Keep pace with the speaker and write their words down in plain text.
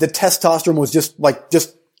the testosterone was just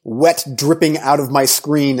wet dripping out of my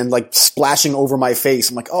screen and like splashing over my face.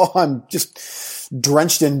 I'm like, oh, I'm just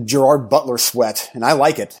drenched in Gerard Butler sweat, and I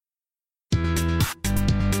like it.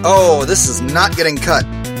 Oh, this is not getting cut.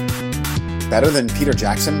 Better than Peter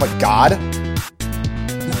Jackson? Like God?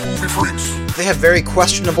 They have very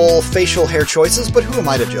questionable facial hair choices, but who am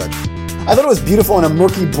I to judge? I thought it was beautiful in a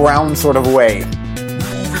murky brown sort of way.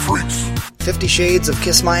 50 Shades of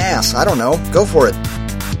Kiss My Ass. I don't know. Go for it.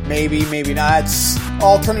 Maybe, maybe not. It's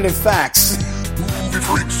alternative facts.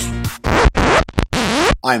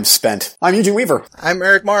 I'm spent. I'm Eugene Weaver. I'm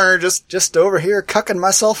Eric Marner, just over here cucking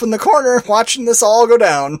myself in the corner, watching this all go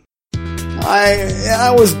down.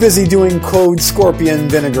 I was busy doing Code Scorpion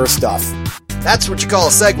vinegar stuff. That's what you call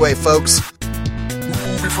a segue, folks.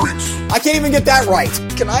 I can't even get that right.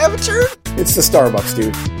 Can I have a turn? It's the Starbucks,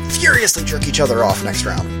 dude. Furiously jerk each other off next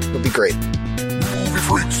round. It'll be great.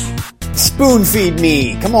 Spoon feed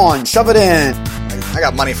me. Come on, shove it in. I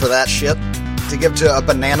got money for that shit. To give to a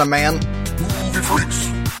banana man.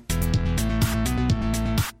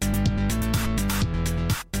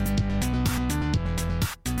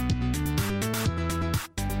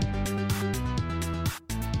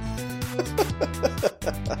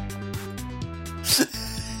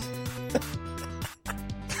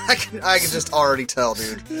 I can just already tell,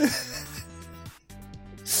 dude.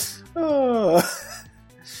 Oh.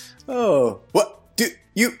 What do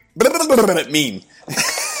you mean?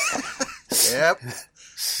 Yep.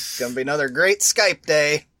 It's gonna be another great Skype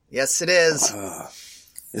day. Yes, it is.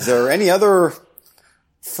 Is there any other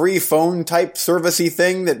free phone type servicey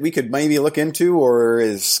thing that we could maybe look into, or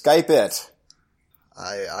is Skype it?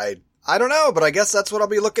 I don't know, but I guess that's what I'll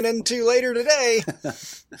be looking into later today.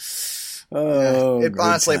 Oh, it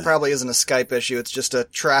honestly probably isn't a Skype issue. It's just a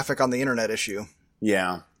traffic on the internet issue.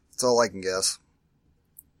 Yeah. That's all I can guess.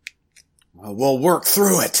 Well, we'll work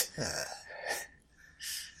through it.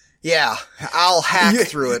 Yeah, I'll hack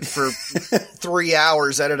through it for 3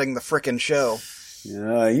 hours editing the frickin' show.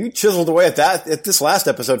 You chiseled away at this last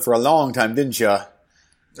episode for a long time, didn't you?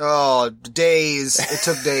 Oh, days. It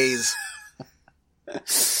took days.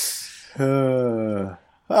 How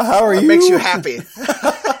are you? What makes you happy?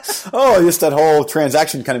 Oh, just that whole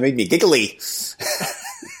transaction kind of made me giggly.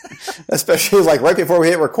 Especially like right before we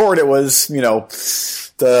hit record, it was,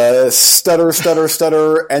 the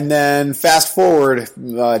stutter, and then fast forward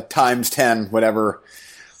times 10, whatever.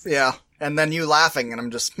 Yeah, and then you laughing, and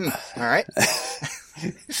I'm just, all right.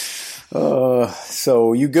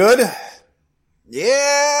 So you good?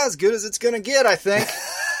 Yeah, as good as it's gonna get, I think.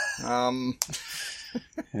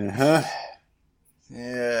 Uh-huh.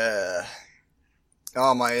 Yeah.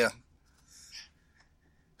 Oh, my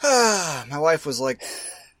wife was like,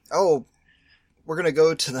 oh, we're going to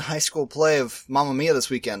go to the high school play of Mamma Mia this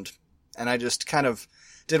weekend. And I just kind of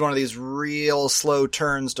did one of these real slow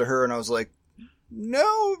turns to her, and I was like,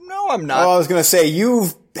 no, I'm not. Oh, I was going to say,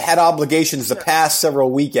 you've had obligations the past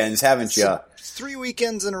several weekends, haven't you? 3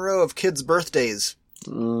 weekends in a row of kids' birthdays.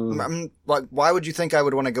 I'm like, why would you think I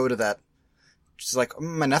would want to go to that? She's like,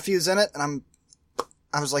 my nephew's in it, and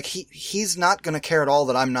I was like, he's not going to care at all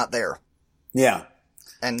that I'm not there. Yeah.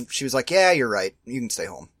 And she was like, yeah, you're right. You can stay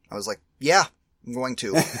home. I was like, yeah, I'm going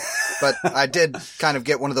to. But I did kind of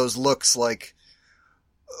get one of those looks like,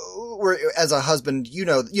 where as a husband, you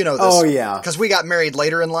know this. Oh, yeah. Because we got married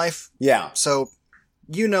later in life. Yeah. So,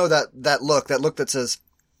 that look that says,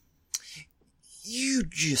 you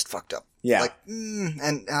just fucked up. Yeah. Like,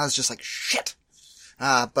 and I was just like, shit.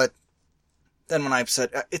 But then when I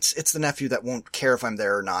said, it's the nephew that won't care if I'm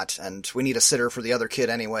there or not, and we need a sitter for the other kid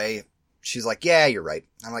anyway, she's like, yeah, you're right.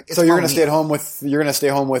 I'm like, so you're going to stay home with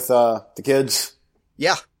the kids?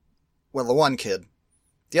 Yeah. Well, the one kid.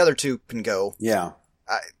 The other two can go. Yeah.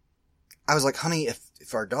 I was like, honey,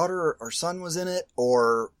 if our daughter or son was in it,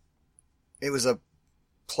 or it was a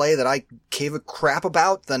play that I gave a crap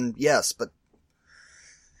about, then yes, but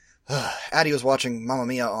Addie was watching Mamma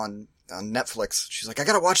Mia on Netflix. She's like, I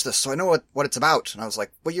gotta watch this so I know what it's about. And I was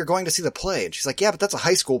like, well, you're going to see the play. And she's like, yeah, but that's a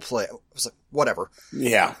high school play. I was like, whatever.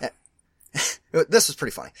 Yeah. This was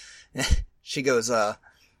pretty funny. She goes,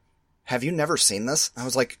 have you never seen this? I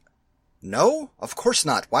was like, no, of course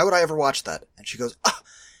not. Why would I ever watch that? And she goes,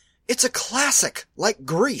 it's a classic, like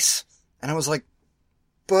Grease. And I was like,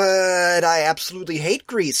 but I absolutely hate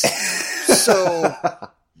Grease. So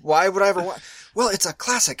why would I ever watch? Well, it's a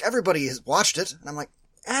classic. Everybody has watched it. And I'm like,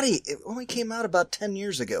 Addie, it only came out about 10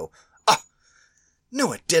 years ago.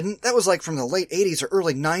 No, it didn't. That was like from the late 80s or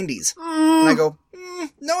early 90s. And I go,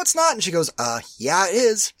 no, it's not. And she goes, yeah, it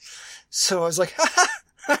is. So I was like,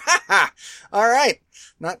 all right.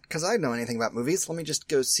 Not because I know anything about movies. Let me just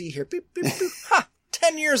go see here. Beep, beep, beep.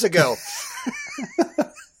 10 years ago.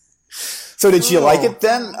 So did she like it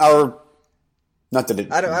then? Or not that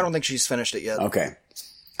it... I don't think she's finished it yet. Okay.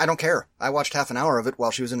 I don't care. I watched half an hour of it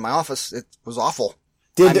while she was in my office. It was awful.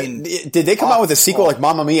 Did they come out with a sequel like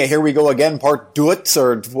Mamma Mia, Here We Go Again, Part Do-It,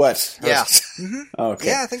 or what? Yeah. Okay.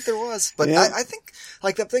 Yeah, I think there was. But Yeah. I think,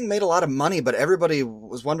 like, that thing made a lot of money, but everybody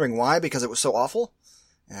was wondering why, because it was so awful.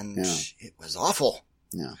 And it was awful.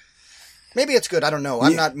 Yeah. Maybe it's good. I don't know.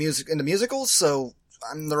 I'm not into musicals, so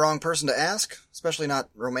I'm the wrong person to ask, especially not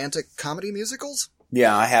romantic comedy musicals.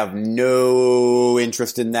 Yeah, I have no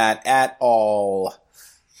interest in that at all.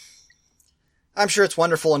 I'm sure it's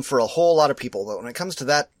wonderful and for a whole lot of people, but when it comes to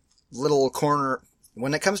that little corner,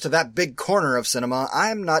 when it comes to that big corner of cinema,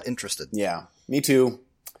 I'm not interested. Yeah, me too.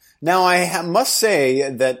 Now, I must say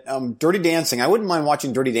that Dirty Dancing, I wouldn't mind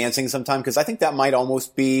watching Dirty Dancing sometime, because I think that might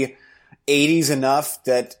almost be 80s enough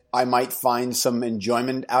that I might find some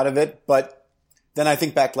enjoyment out of it. But then I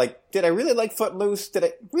think back, like, did I really like Footloose? Did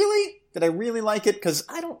I really like it? Because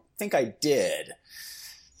I don't think I did.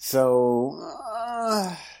 So...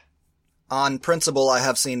 On principle, I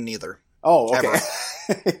have seen neither. Oh, okay.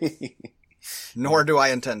 Nor do I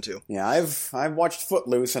intend to. Yeah, I've watched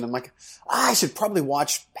Footloose, and I'm like, I should probably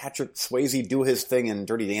watch Patrick Swayze do his thing in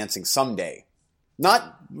Dirty Dancing someday.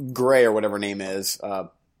 Not Grey or whatever her name is,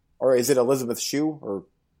 or is it Elizabeth Shue or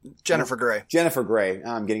Jennifer Grey? Jennifer Grey.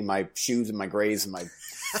 I'm getting my shoes and my Greys and my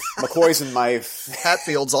McCoys and my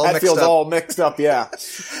Hatfields all mixed up. Yeah.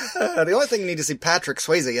 The only thing you need to see Patrick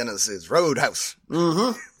Swayze in is Roadhouse.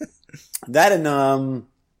 Mm-hmm. That and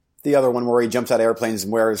the other one where he jumps out of airplanes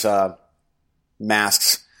and wears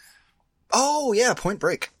masks. Oh, yeah, Point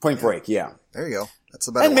Break. Point Break, yeah. There you go. That's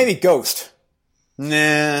the better and one. Maybe Ghost.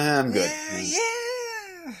 Nah, I'm good.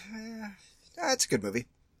 Yeah. That's a good movie.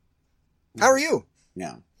 How are you?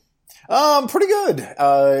 Yeah. Pretty good.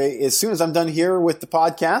 As soon as I'm done here with the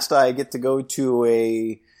podcast, I get to go to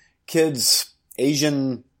a kids'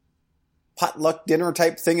 Asian potluck dinner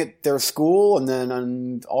type thing at their school, and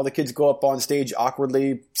then all the kids go up on stage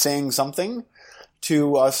awkwardly saying something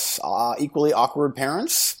to us equally awkward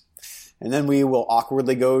parents, and then we will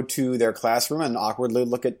awkwardly go to their classroom and awkwardly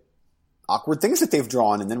look at awkward things that they've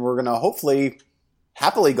drawn, and then we're going to hopefully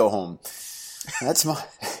happily go home. That's my...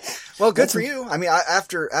 Well, good for you. I mean,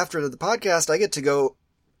 after the podcast, I get to go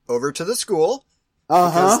over to the school.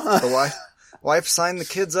 Because the wife signed the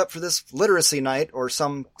kids up for this literacy night or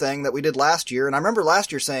something that we did last year. And I remember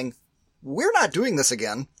last year saying, we're not doing this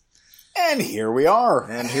again. And here we are.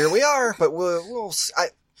 But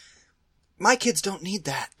my kids don't need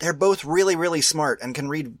that. They're both really, really smart and can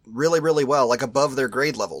read really, really well, like above their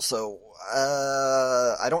grade level. So,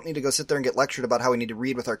 I don't need to go sit there and get lectured about how we need to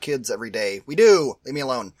read with our kids every day. We do. Leave me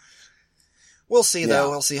alone. We'll see, though.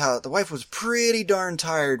 We'll see how... The wife was pretty darn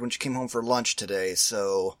tired when she came home for lunch today,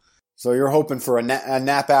 so... So you're hoping for a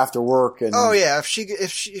nap after work, and... Oh, yeah. If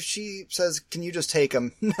she says, can you just take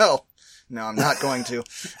them? No, I'm not going to.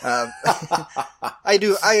 I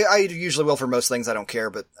do. I usually will for most things. I don't care,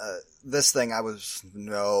 but this thing,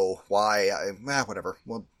 no. Why? Whatever.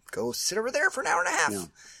 We'll go sit over there for an hour and a half. Yeah.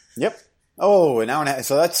 Yep. Oh, an hour and a half.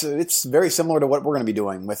 So it's very similar to what we're going to be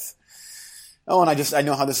doing with... Oh, and I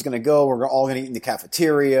know how this is going to go. We're all going to eat in the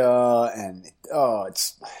cafeteria, and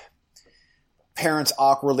it's parents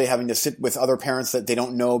awkwardly having to sit with other parents that they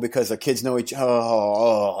don't know because their kids know each. Yeah,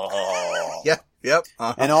 yep.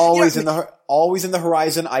 Uh-huh. And always in the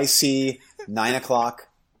horizon, I see 9:00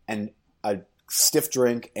 and a stiff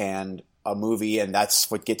drink and a movie, and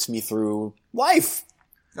that's what gets me through life.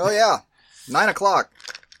 Oh yeah, 9:00.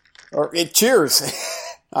 Or cheers.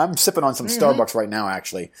 I'm sipping on some Starbucks right now,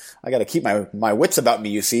 actually. I gotta keep my wits about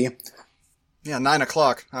me, you see. Yeah,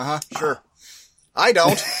 9:00. Uh-huh, sure. I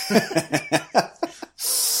don't.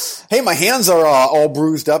 Hey, my hands are all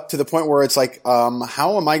bruised up to the point where it's like,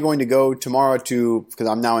 how am I going to go tomorrow because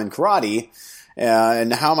I'm now in karate,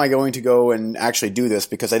 and how am I going to go and actually do this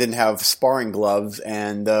because I didn't have sparring gloves,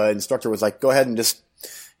 and the instructor was like, go ahead and just,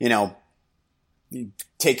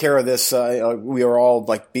 take care of this. We were all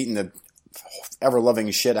like beating the ever-loving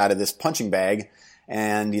shit out of this punching bag,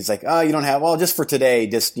 and he's like, you don't have, well, just for today,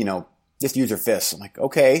 just use your fists. I'm like,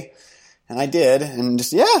 okay. And I did, and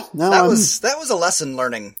just, that was a lesson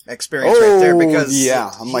learning experience right there, because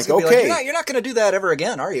I'm like, okay. Like, you're not going to do that ever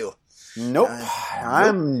again, are you? Nope.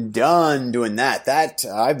 I'm done doing that.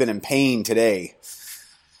 I've been in pain today.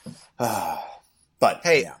 But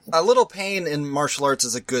hey, a little pain in martial arts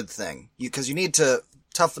is a good thing, because you need to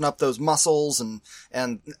toughen up those muscles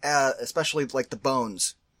and especially like the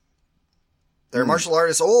bones. There are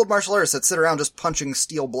old martial artists that sit around just punching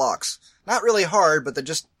steel blocks. Not really hard, but they're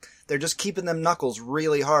just keeping them knuckles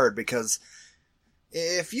really hard, because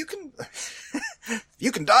if you can,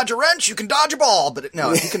 you can dodge a wrench, you can dodge a ball, but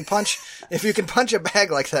no, if you can punch a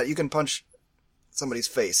bag like that, you can punch somebody's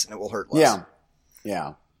face and it will hurt less. Yeah.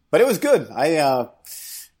 Yeah. But it was good.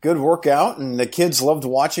 Good workout, and the kids loved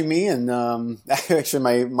watching me. And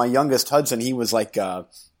actually, my youngest Hudson, he was like,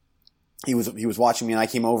 he was watching me, and I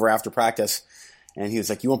came over after practice, and he was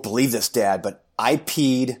like, "You won't believe this, Dad, but I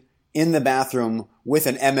peed in the bathroom with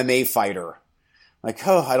an MMA fighter." Like,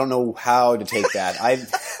 oh, I don't know how to take that.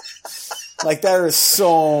 Like, there is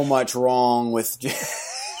so much wrong with.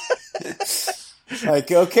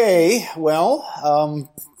 Like, okay, well,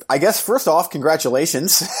 I guess first off,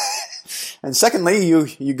 congratulations. And secondly,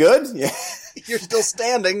 you good? Yeah. You're still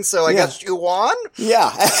standing, so I guess you won?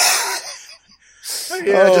 Yeah.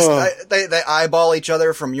 Yeah, they eyeball each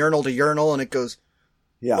other from urinal to urinal, and it goes,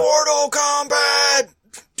 Mortal Kombat!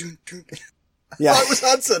 Yeah. Oh, it was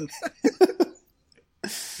Hudson.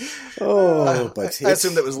 But I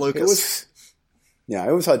assumed that was Lucas.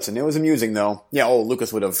 It was Hudson. It was amusing, though. Yeah,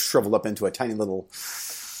 Lucas would have shriveled up into a tiny little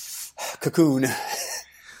cocoon.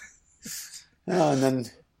 And then,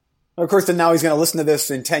 of course, now he's going to listen to this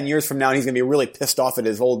in 10 years from now, and he's going to be really pissed off at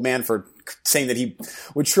his old man for saying that he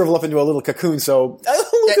would shrivel up into a little cocoon. So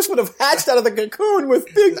Lucas would have hatched out of the cocoon with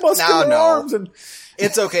big muscular arms. And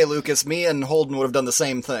it's okay, Lucas. Me and Holden would have done the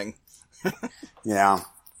same thing. Yeah,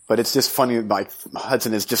 but it's just funny. Like,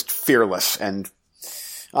 Hudson is just fearless, and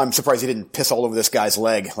I'm surprised he didn't piss all over this guy's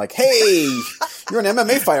leg. Like, hey, you're an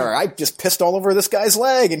MMA fighter. I just pissed all over this guy's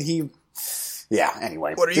leg, and he... Yeah,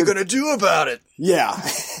 anyway. What are you going to do about it? Yeah.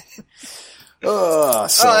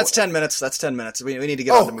 That's 10 minutes. That's 10 minutes. We need to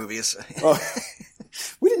get on to movies.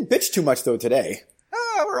 We didn't bitch too much, though, today.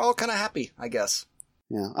 We're all kind of happy, I guess.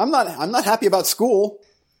 Yeah, I'm not happy about school.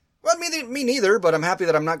 Well, me neither, but I'm happy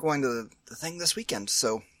that I'm not going to the thing this weekend,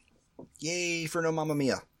 so yay for no Mamma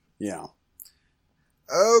Mia. Yeah.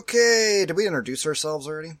 Okay, did we introduce ourselves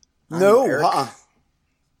already? No,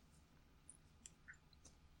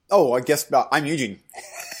 Oh, I guess I'm Eugene.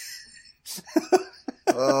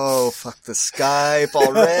 Oh, fuck the Skype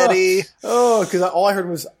already. Because all I heard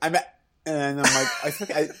was, and I'm like, I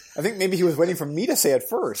think maybe he was waiting for me to say it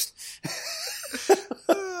first.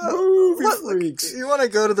 Movie freaks. You want to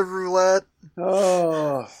go to the roulette?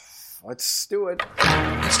 Oh, let's do it.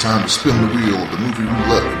 It's time to spin the wheel of the movie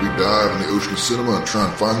roulette where we dive in the ocean of cinema and try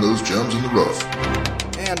and find those gems in the rough.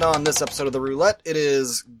 And on this episode of the roulette, it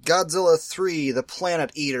is Godzilla 3, The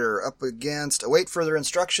Planet Eater, up against Await Further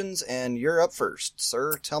Instructions, and you're up first.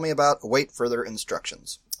 Sir, tell me about Await Further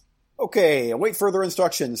Instructions. Okay, Await Further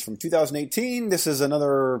Instructions from 2018. This is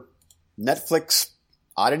another Netflix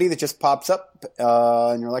oddity that just pops up,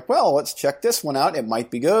 and you're like, well, let's check this one out. It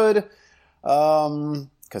might be good.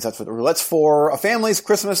 Because that's what the roulette's for. A family's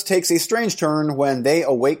Christmas takes a strange turn when they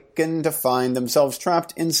awaken to find themselves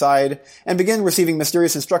trapped inside and begin receiving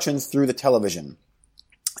mysterious instructions through the television.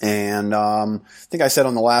 And I think I said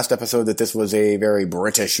on the last episode that this was a very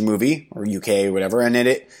British movie, or UK, whatever, and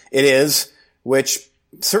it is, which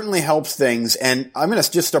certainly helps things. And I'm going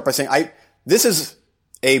to just start by saying, this is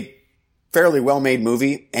a fairly well-made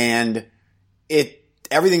movie, and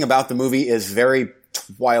everything about the movie is very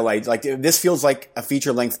Twilight, like this feels like a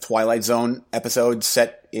feature-length Twilight Zone episode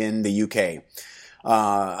set in the UK.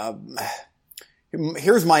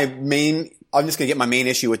 Here's my main. I'm just gonna get my main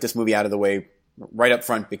issue with this movie out of the way right up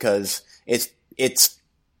front because it's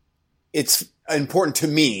important to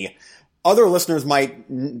me. Other listeners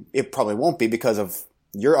it probably won't be because of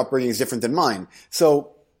your upbringing is different than mine.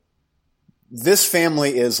 So this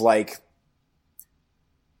family is like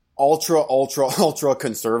ultra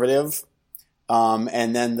conservative.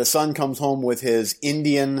 And then the son comes home with his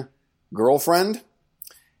Indian girlfriend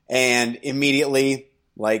and immediately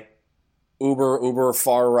like uber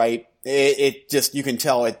far right. It just, you can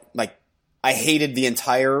tell it, like, I hated the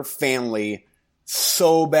entire family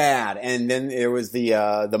so bad. And then there was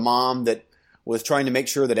the mom that was trying to make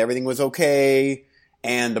sure that everything was okay.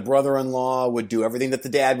 And the brother-in-law would do everything that the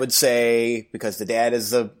dad would say because the dad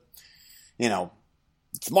is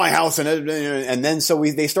it's my house, and then so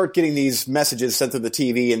they start getting these messages sent through the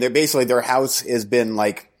TV, and they're basically their house has been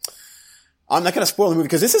like. I'm not going to spoil the movie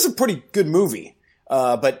because this is a pretty good movie,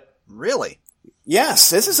 but really, yes,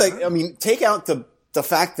 this is like. I mean, take out the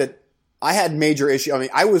fact that I had major issue. I mean,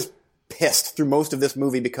 I was pissed through most of this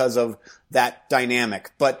movie because of that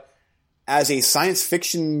dynamic, but as a science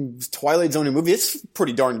fiction Twilight Zone movie, it's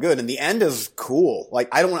pretty darn good, and the end is cool. Like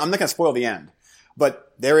I'm not going to spoil the end,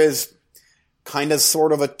 but there is. Kind of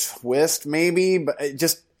sort of a twist maybe, but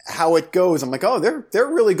just how it goes. I'm like, oh, they're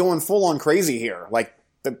really going full on crazy here. Like,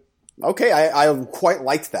 okay, I quite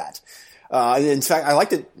liked that. In fact, I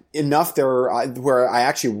liked it enough there where I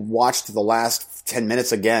actually watched the last 10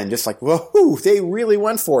 minutes again, just like, whoa, they really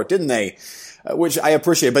went for it, didn't they? Which I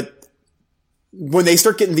appreciate. But when they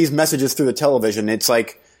start getting these messages through the television, it's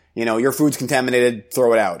like, your food's contaminated,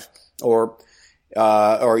 throw it out. Or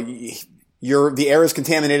the air is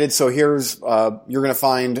contaminated, so here's, you're gonna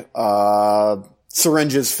find,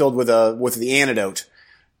 syringes filled with the antidote.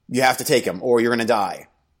 You have to take them, or you're gonna die.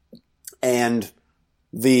 And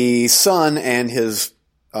the son and his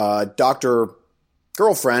doctor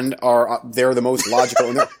girlfriend they're the most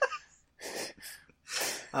logical.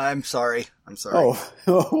 I'm sorry. Oh,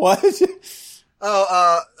 what?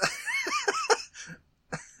 Oh,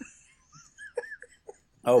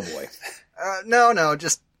 oh boy. No,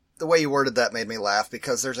 just the way you worded that made me laugh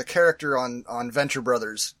because there's a character on Venture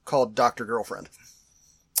Brothers called Dr. Girlfriend.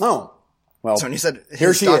 Oh. Well, so when you said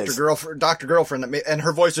here she is. Dr. Girlfriend, and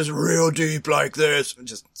her voice is real deep like this.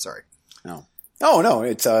 Just, sorry. No. Oh, no,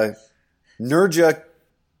 it's, Nurja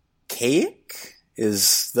Kayik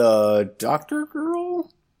is the doctor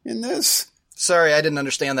girl in this. Sorry, I didn't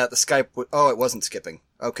understand that. The Skype, it wasn't skipping.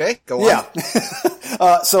 Okay, go on. Yeah.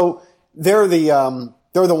 So they're the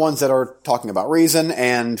ones that are talking about reason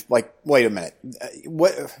and like, wait a minute,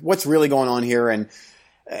 what's really going on here?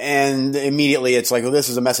 And immediately it's like, well, this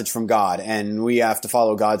is a message from God and we have to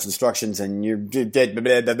follow God's instructions and you're dead,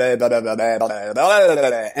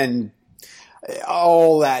 and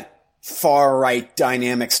all that far right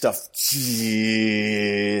dynamic stuff.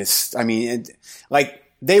 Jeez. I mean,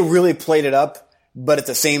 they really played it up, but at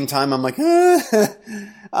the same time, I'm like, yeah,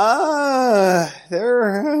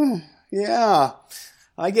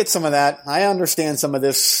 I get some of that. I understand some of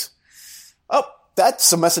this. Oh,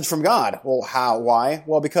 that's a message from God. Well, how? Why?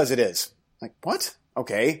 Well, because it is. Like, what?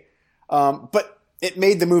 Okay. But it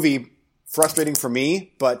made the movie frustrating for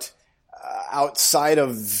me, but outside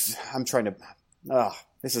of,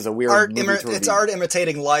 this is a weird movie to it's art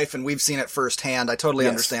imitating life, and we've seen it firsthand. I totally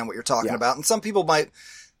understand what you're talking about. And some people might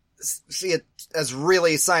see it as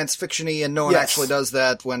really science fiction-y, and no one actually does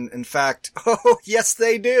that, when, in fact, oh, yes,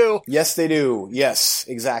 they do. Yes, they do. Yes,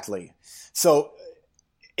 exactly. So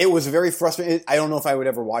it was very frustrating. I don't know if I would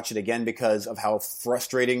ever watch it again because of how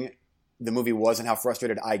frustrating the movie was and how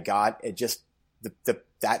frustrated I got. It just,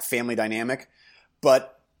 that family dynamic.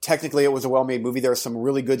 But technically it was a well-made movie. There are some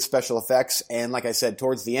really good special effects. And like I said,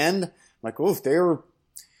 towards the end, I'm like, oof, they're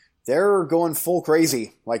going full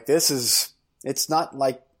crazy. Like it's not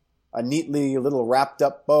like a neatly little wrapped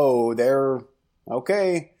up bow. They're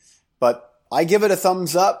okay. But I give it a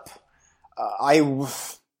thumbs up. I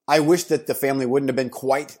wish that the family wouldn't have been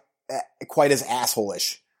quite as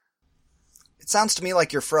asshole-ish. It sounds to me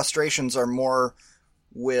like your frustrations are more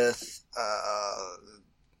with,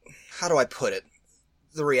 how do I put it?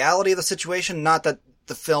 The reality of the situation, not that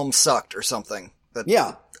the film sucked or something. But,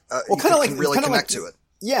 yeah. Well, kind of like, really connect to it.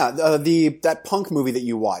 Yeah, that punk movie that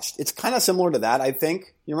you watched. It's kind of similar to that, I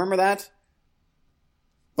think. You remember that?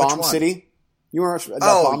 Bomb City? You remember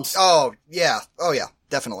that Oh, yeah. Oh, yeah.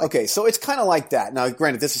 Definitely. Okay, so it's kind of like that. Now,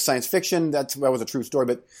 granted, this is science fiction. That was a true story,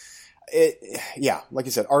 but like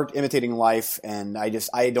you said, art imitating life, and I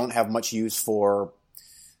don't have much use for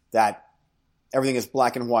that. Everything is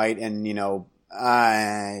black and white, and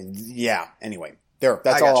Anyway,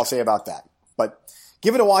 that's all I'll say about that. But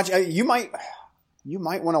give it a watch. You might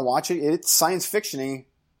want to watch it. It's science fiction-y.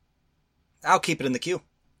 I'll keep it in the queue.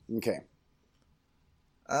 Okay.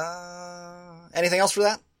 Anything else for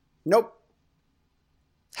that? Nope.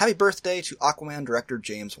 Happy birthday to Aquaman director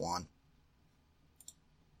James Wan.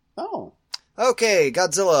 Oh. Okay,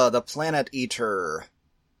 Godzilla, the Planet Eater.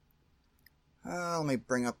 Let me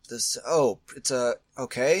bring up this. Oh,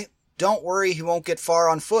 okay. Don't worry, he won't get far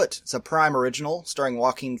on foot. It's a Prime original, starring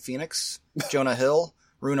Joaquin Phoenix, Jonah Hill,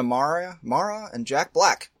 Rooney Mara, and Jack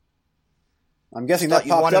Black. I'm guessing that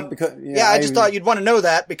popped up because... Yeah, I just thought you'd want to know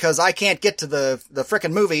that because I can't get to the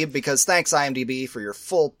frickin' movie because thanks, IMDb, for your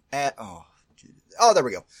full... Oh, there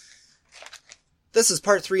we go. This is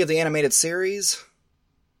part 3 of the animated series.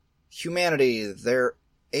 Humanity, their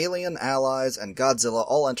alien allies, and Godzilla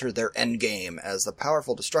all enter their endgame as the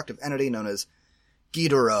powerful destructive entity known as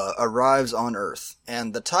Ghidorah arrives on Earth.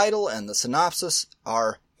 And the title and the synopsis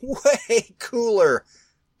are way cooler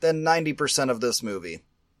than 90% of this movie.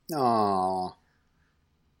 Aww.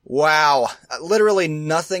 Wow. Literally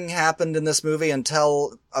nothing happened in this movie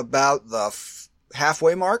until about the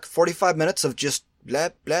halfway mark. 45 minutes of just blah,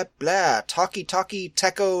 blah, blah.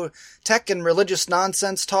 Tech and religious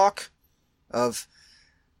nonsense talk of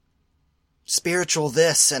spiritual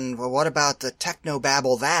this, and well, what about the techno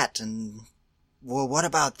babble that, and well, what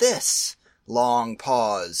about this? Long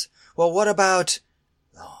pause. Well, what about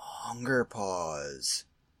Hunger pause.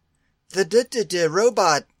 The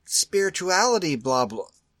robot spirituality blah blah.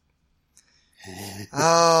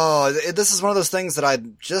 Oh, this is one of those things that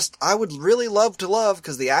I would really love to love,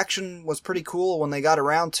 because the action was pretty cool when they got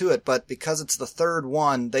around to it, but because it's the third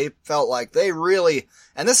one, they felt like they really,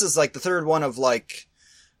 and this is like the third one of like,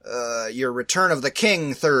 your Return of the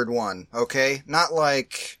King third one, okay? Not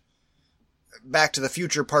like Back to the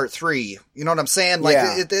Future Part 3. You know what I'm saying? Like,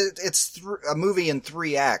 yeah. it's a movie in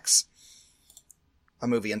 3 acts. A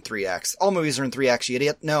movie in 3 acts. All movies are in 3 acts, you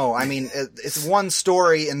idiot. No, I mean, it's one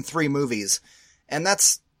story in 3 movies. And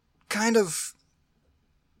that's kind of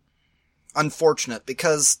unfortunate,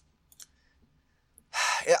 because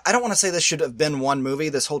I don't want to say this should have been one movie,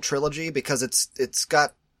 this whole trilogy, because it's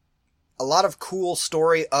got a lot of cool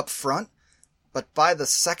story up front, but by the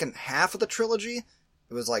second half of the trilogy,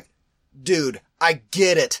 it was like, dude, I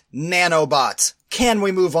get it. Nanobots. Can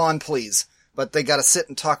we move on, please? But they gotta sit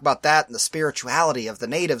and talk about that and the spirituality of the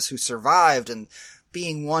natives who survived and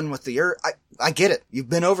being one with the earth. I get it. You've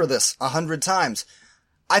been over this 100 times.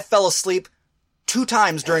 I fell asleep 2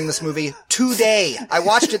 times during this movie today. I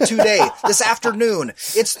watched it today, this afternoon.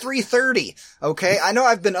 It's 3:30. Okay. I know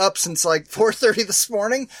I've been up since like 4:30 this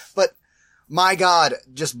morning, but my God,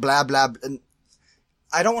 just blah, blah.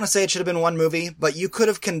 I don't want to say it should have been one movie, but you could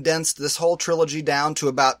have condensed this whole trilogy down to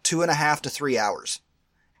about 2.5 to 3 hours.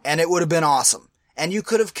 And it would have been awesome. And you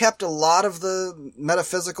could have kept a lot of the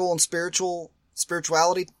metaphysical and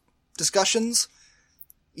spirituality discussions.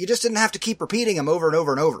 You just didn't have to keep repeating them over and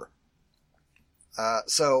over and over.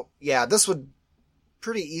 So yeah, this would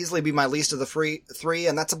pretty easily be my least of the 3,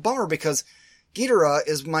 and that's a bummer, because Ghidorah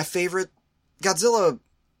is my favorite Godzilla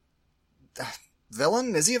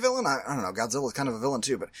villain. Is he a villain? I don't know. Godzilla's kind of a villain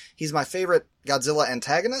too, but he's my favorite Godzilla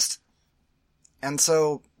antagonist. And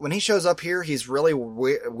so when he shows up here, he's really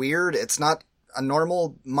weird. It's not a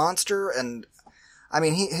normal monster. And I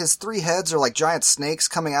mean, his 3 heads are like giant snakes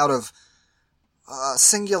coming out of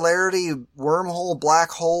singularity wormhole black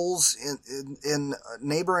holes in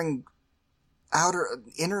neighboring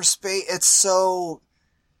inner space. It's so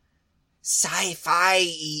sci-fi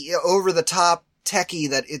over the top techie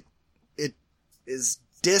that it is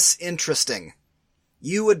disinteresting.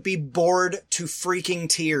 You would be bored to freaking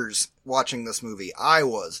tears watching this movie. I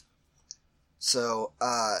was. So,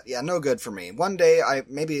 yeah, no good for me. One day,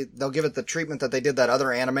 maybe they'll give it the treatment that they did that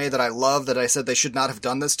other anime that I love that I said they should not have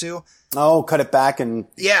done this to. Oh, cut it back and...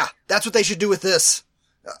 Yeah, that's what they should do with this.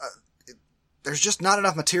 There's just not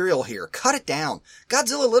enough material here. Cut it down.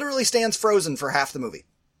 Godzilla literally stands frozen for half the movie.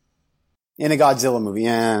 In a Godzilla movie,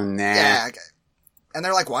 yeah, nah. Yeah, and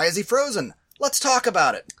they're like, why is he frozen? Let's talk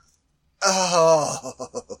about it.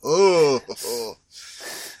 Oh,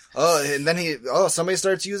 and then somebody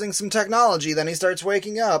starts using some technology, then he starts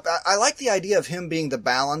waking up. I like the idea of him being the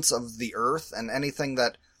balance of the Earth, and anything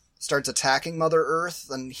that starts attacking Mother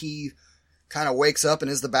Earth, and he kind of wakes up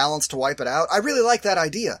and is the balance to wipe it out. I really like that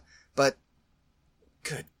idea, but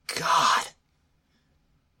good God.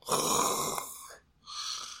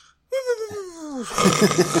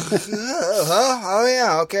 Oh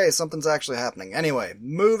yeah, okay, something's actually happening. Anyway,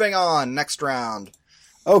 moving on, next round.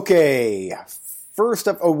 Okay, first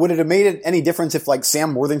up, would it have made it any difference if, like,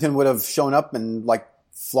 Sam Worthington would have shown up and, like,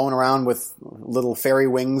 flown around with little fairy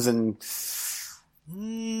wings and...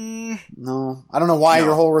 No. I don't know why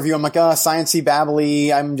your whole review, I'm like, science-y,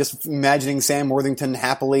 babbly. I'm just imagining Sam Worthington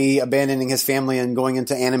happily abandoning his family and going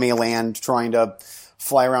into anime land, trying to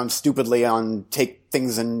fly around stupidly on take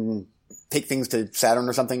things to Saturn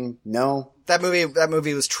or something. No. That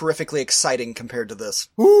movie was terrifically exciting compared to this.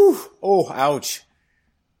 Woo! Oh, ouch.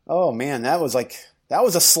 Oh man, that was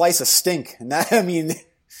a slice of stink. And that, I mean,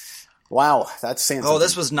 wow, that's saying something. Oh,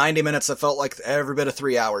 this was 90 minutes that felt like every bit of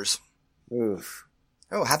 3 hours. Oof.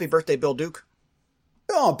 Oh, happy birthday, Bill Duke.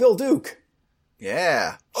 Oh, Bill Duke.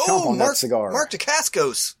 Yeah. Chomp on that cigar. Mark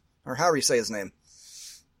Dacascos. Or however you say his name.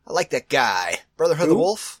 I like that guy. Brotherhood of the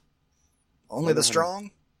Wolf? Only the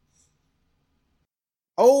Strong?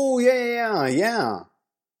 Oh, yeah. He's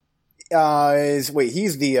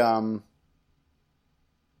the,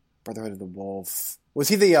 Brotherhood of the Wolf. Was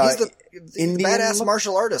he the, he's the Indian badass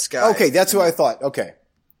martial artist guy. Okay, that's who I thought. Okay.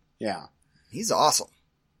 Yeah. He's awesome.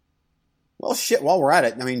 Well, shit, while we're at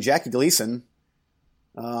it, I mean, Jackie Gleason.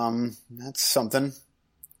 That's something.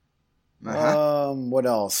 Uh-huh. What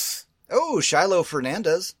else? Oh, Shiloh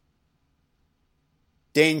Fernandez.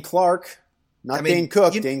 Dane Clark. Dane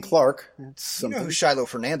Cook, Dane Clark. That's something. You know who Shiloh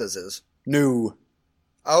Fernandez is? No.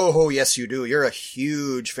 Oh, yes you do. You're a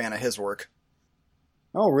huge fan of his work.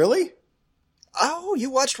 Oh, really? Oh, you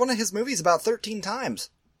watched one of his movies about 13 times.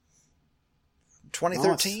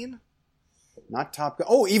 2013? Not Top Gun.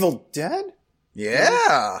 Oh, Evil Dead?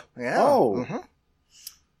 Yeah. Oh.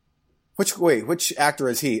 Which actor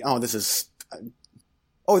is he? Oh, this is...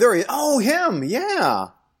 oh, there he is. Oh, him. Yeah.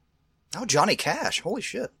 Oh, Johnny Cash. Holy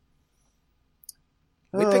shit.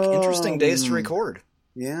 We pick interesting days to record.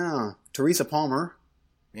 Yeah. Teresa Palmer.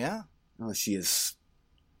 Yeah. Oh, she is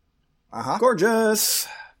Uh-huh. gorgeous.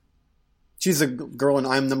 She's a girl in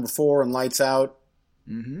I'm Number 4 and Lights Out.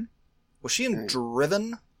 Mm-hmm. Was she in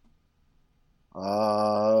Driven?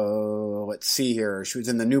 Let's see here. She was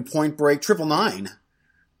in the new Point Break, 999.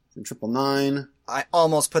 In 999. I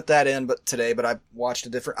almost put that in today, but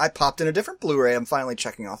I popped in a different Blu-ray. I'm finally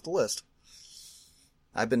checking off the list.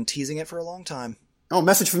 I've been teasing it for a long time. Oh,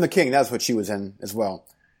 Message from the King. That's what she was in as well.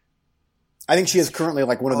 I think she is currently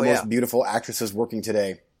like one of the most beautiful actresses working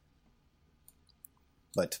today.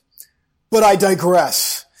 But I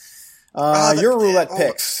digress. Your roulette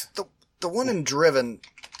picks. The one in Driven,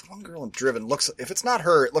 the one girl in Driven if it's not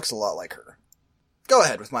her, it looks a lot like her. Go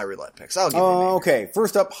ahead with my roulette picks. I'll give you a name. Okay.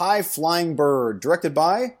 First up, High Flying Bird, directed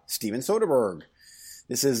by Steven Soderbergh.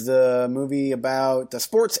 This is the movie about a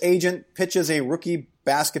sports agent pitches a rookie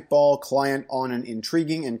basketball client on an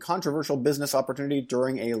intriguing and controversial business opportunity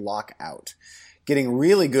during a lockout. Getting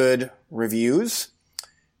really good reviews.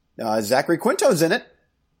 Zachary Quinto's in it.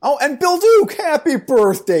 Oh, and Bill Duke! Happy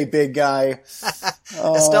birthday, big guy!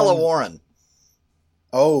 Estella Warren.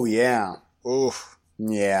 Oh, yeah. Oof.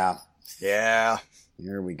 Yeah. Yeah.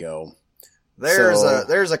 Here we go.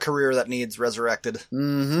 There's a career that needs resurrected.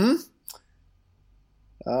 Mm-hmm.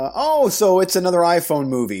 So it's another iPhone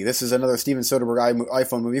movie. This is another Steven Soderbergh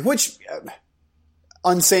iPhone movie, which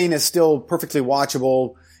Unsane is still perfectly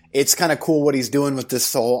watchable. It's kind of cool what he's doing with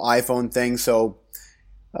this whole iPhone thing, so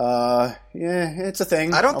yeah, it's a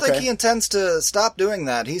thing. I don't think he intends to stop doing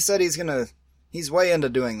that. He said he's way into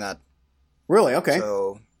doing that. Really? Okay.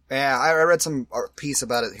 So, yeah, I read some piece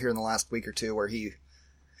about it here in the last week or two where he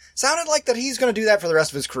sounded like that he's going to do that for the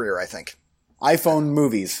rest of his career, I think. iPhone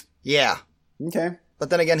movies. Yeah. Okay. But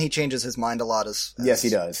then again, he changes his mind a lot as yes, he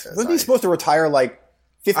does. Wasn't he supposed to retire like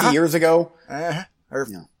 50 years ago? Or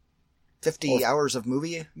 50 hours of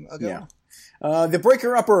movie ago? Yeah. The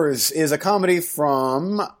Breaker Uppers is a comedy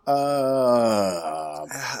from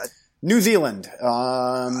New Zealand.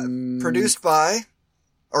 Produced by,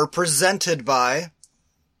 or presented by...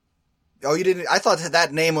 Oh, you didn't... I thought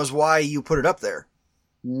that name was why you put it up there.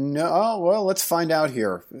 No, well, let's find out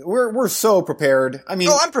here. We're so prepared. I mean...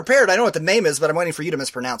 Oh, I'm prepared. I know what the name is, but I'm waiting for you to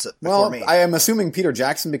mispronounce it before me. I am assuming Peter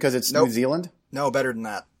Jackson because it's New Zealand. No, better than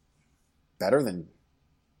that. Better than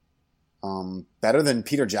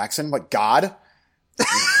Peter Jackson? What, God?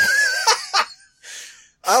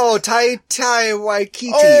 Oh, Tai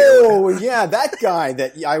Waititi. Oh, yeah, that guy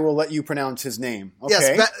that I will let you pronounce his name.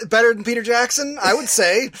 Okay. Yes, better than Peter Jackson, I would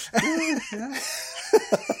say.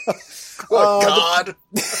 God.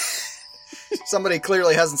 Somebody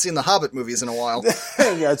clearly hasn't seen the Hobbit movies in a while.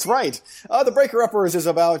 Yeah, that's right. The Breaker Uppers is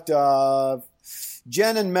about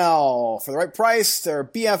Jen and Mel. For the right price, they're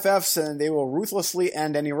BFFs and they will ruthlessly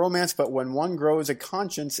end any romance, but when one grows a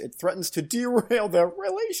conscience, it threatens to derail their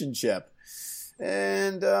relationship.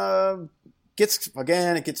 And it gets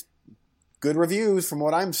good reviews from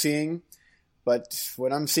what I'm seeing, but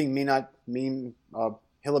what I'm seeing may not mean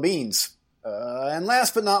hill of beans. And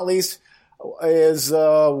last but not least is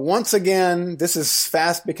once again, this is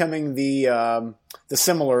fast becoming the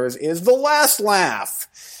similars, is The Last Laugh.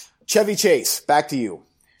 Chevy Chase, back to you.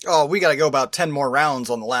 Oh, we gotta go about 10 more rounds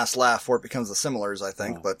on The Last Laugh before it becomes the similars, I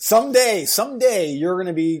think. But someday, you're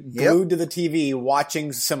gonna be glued to the TV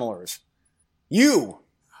watching similars. You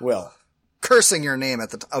will. Cursing your name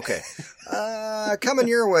at the okay. Coming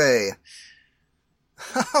your way.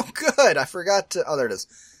 Oh, good. I forgot to... Oh, there it is.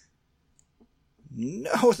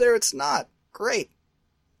 No, there it's not. Great.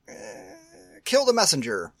 Kill the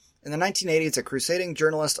Messenger. In the 1980s, a crusading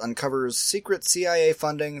journalist uncovers secret CIA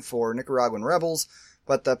funding for Nicaraguan rebels,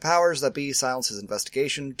 but the powers that be silence his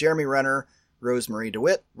investigation. Jeremy Renner, Rosemarie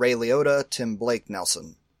DeWitt, Ray Liotta, Tim Blake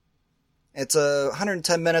Nelson. It's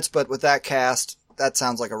 110 minutes, but with that cast, that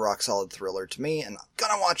sounds like a rock-solid thriller to me, and I'm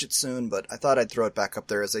gonna watch it soon, but I thought I'd throw it back up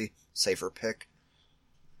there as a safer pick.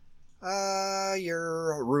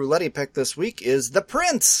 Your roulette pick this week is The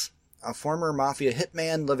Prince. A former mafia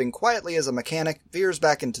hitman living quietly as a mechanic veers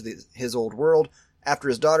back into his old world after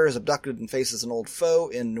his daughter is abducted and faces an old foe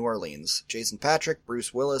in New Orleans. Jason Patric,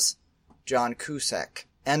 Bruce Willis, John Cusack,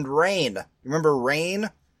 and Rain. Remember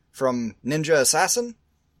Rain from Ninja Assassin?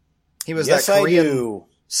 He was that Korean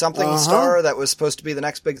something star that was supposed to be the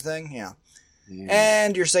next big thing. Yeah.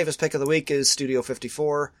 And your safest pick of the week is Studio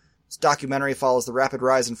 54. This documentary follows the rapid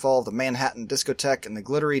rise and fall of the Manhattan discotheque and the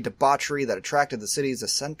glittery debauchery that attracted the city's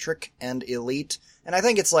eccentric and elite. And I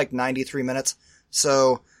think it's like 93 minutes.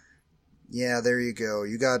 So, yeah, there you go.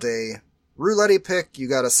 You got a roulette pick, you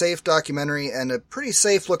got a safe documentary, and a pretty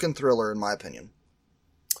safe-looking thriller, in my opinion.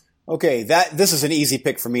 Okay, this is an easy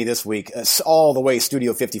pick for me this week. It's all the way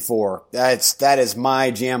Studio 54. That is my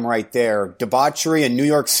jam right there. Debauchery in New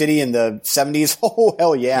York City in the 70s. Oh,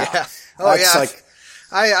 hell yeah. Yeah. Oh, that's yeah. like,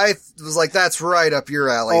 I was like, that's right up your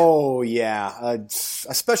alley. oh, yeah.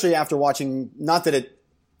 Especially after watching, not that it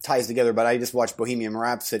ties together, but I just watched Bohemian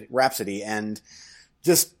Rhapsody and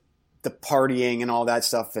just the partying and all that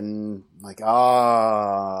stuff, and like,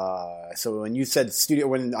 so when you said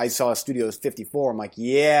when I saw Studios 54, I'm like,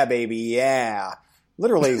 yeah, baby, yeah.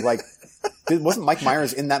 Literally, like, wasn't Mike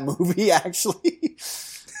Myers in that movie, actually?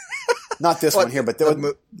 Not this one here, but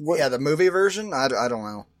the movie version? I don't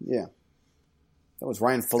know. Yeah. That was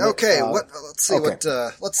Ryan Phillips. Okay, let's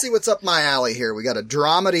see what's up my alley here. We got a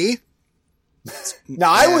dramedy.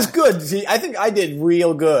 Now, I was good. See, I think I did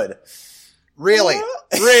real good. Really?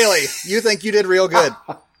 Really? You think you did real good?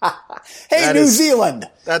 Hey, New Zealand!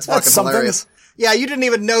 That's fucking hilarious. Yeah, you didn't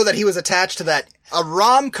even know that he was attached to that. A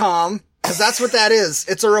rom-com, because that's what that is.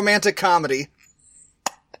 It's a romantic comedy.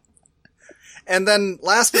 And then,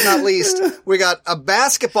 last but not least, we got a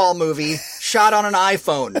basketball movie shot on an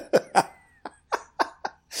iPhone.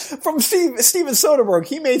 From Steven Soderbergh.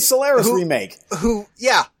 He made Solaris remake.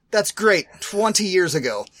 Yeah, that's great. 20 years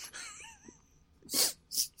ago.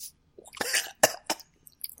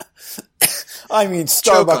 I mean,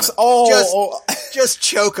 Starbucks. Just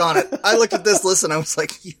choke on it. I looked at this list and I was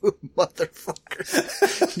like, you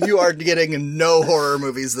motherfucker. You are getting no horror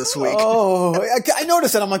movies this week. Oh, I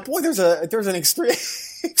noticed that. I'm like, boy, there's an extreme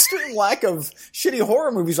lack of shitty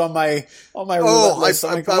horror movies on my list.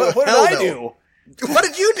 What did I do? What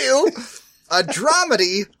did you do? A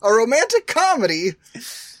dramedy, a romantic comedy,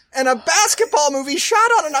 and a basketball movie shot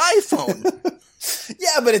on an iPhone.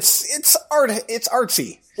 Yeah, but it's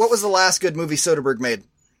artsy. What was the last good movie Soderbergh made?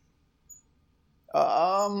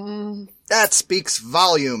 That speaks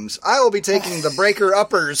volumes. I will be taking the Breaker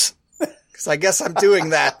Uppers, because I guess I'm doing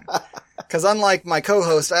that. Because unlike my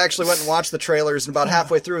co-host, I actually went and watched the trailers, and about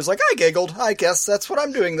halfway through, I was like, I giggled. I guess that's what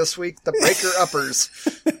I'm doing this week. The Breaker Uppers.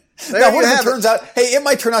 Now, what if it turns out? Hey, it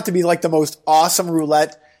might turn out to be like the most awesome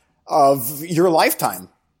roulette of your lifetime.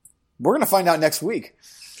 We're gonna find out next week.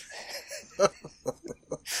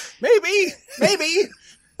 Maybe.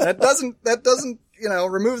 That doesn't,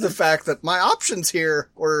 remove the fact that my options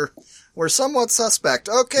here were somewhat suspect.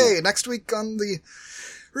 Okay, next week on the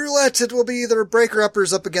roulette, it will be the Breaker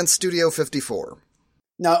Uppers up against Studio 54.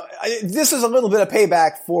 Now, this is a little bit of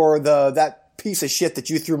payback for that piece of shit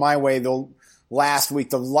that you threw my way last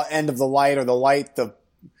week, the end of the light, or the light up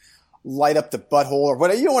the butthole, or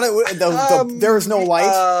whatever. You know what? There is no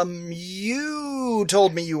light. You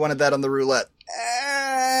told me you wanted that on the roulette.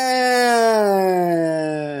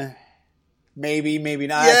 Maybe, maybe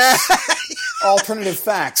not. Yeah. Alternative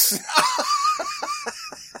facts.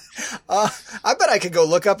 I bet I could go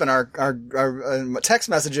look up in our text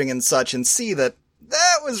messaging and such and see that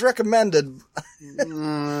was recommended.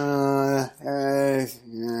 I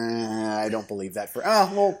don't believe that.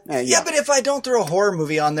 Yeah, but if I don't throw a horror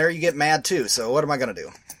movie on there, you get mad too. So what am I going to do?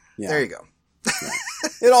 Yeah. There you go. Yeah.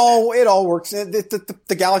 It all works.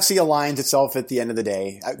 The galaxy aligns itself at the end of the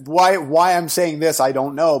day. Why I'm saying this, I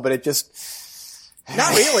don't know, but it just...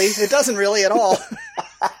 Not really. It doesn't really at all.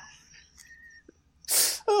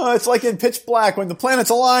 Oh, it's like in Pitch Black. When the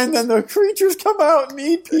planets align, then the creatures come out and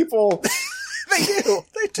eat people. They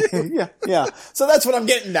do. Yeah. So that's what I'm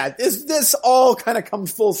getting at. This all kind of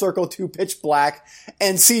comes full circle to Pitch Black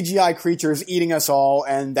and CGI creatures eating us all,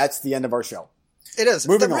 and that's the end of our show. It is.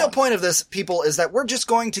 The real point of this, people, is that we're just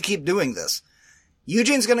going to keep doing this.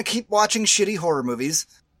 Eugene's going to keep watching shitty horror movies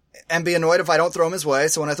and be annoyed if I don't throw him his way.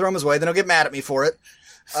 So when I throw him his way, then he'll get mad at me for it.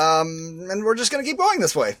 And we're just going to keep going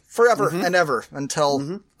this way forever and ever until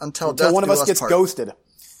death one of us us gets part. ghosted.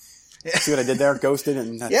 See what I did there? Ghosted,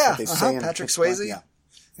 and that's what they say. Patrick Swayze. Yeah.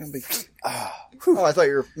 I thought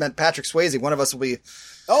you meant Patrick Swayze. One of us will be.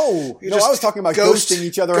 Oh, no, I was talking about ghosting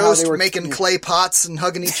each other. How they were making clay pots and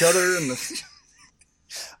hugging each other, and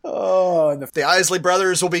the Isley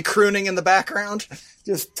brothers will be crooning in the background.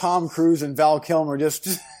 Just Tom Cruise and Val Kilmer,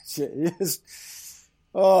 just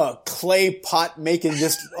clay pot making,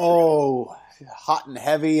 hot and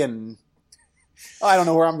heavy, and I don't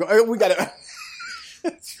know where I'm going. We got to.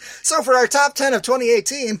 So for our top 10 of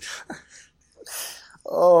 2018.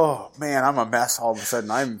 Oh man, I'm a mess all of a sudden.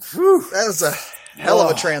 That was a hell of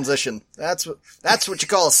a transition. That's what you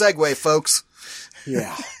call a segue, folks.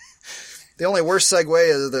 Yeah. The only worst segue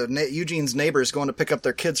is Eugene's neighbors going to pick up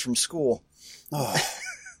their kids from school. Oh.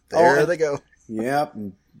 There they go. Yep.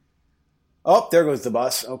 Oh, there goes the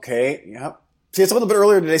bus. Okay. Yep. See, it's a little bit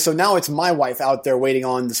earlier today, so now it's my wife out there waiting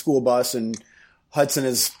on the school bus, and Hudson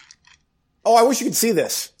is... Oh, I wish you could see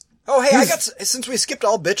this. Oh, hey, since we skipped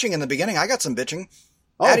all bitching in the beginning, I got some bitching.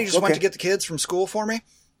 Oh, Addie just went okay. to get the kids from school for me.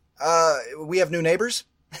 We have new neighbors.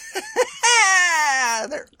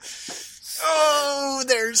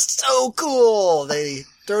 They're so cool. They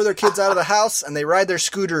throw their kids out of the house and they ride their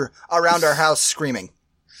scooter around our house screaming.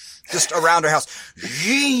 Just around our house.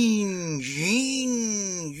 Zing,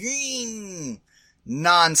 zing, zing.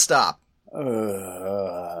 Non-stop.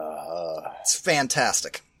 It's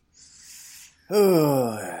fantastic.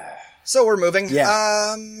 So we're moving.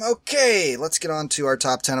 Yeah. Okay, let's get on to our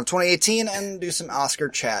top 10 of 2018 and do some Oscar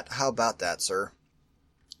chat. How about that, sir?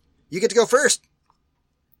 You get to go first.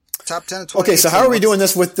 Top 10 of 2018. Okay, so how are we doing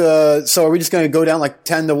this with the... So are we just going to go down like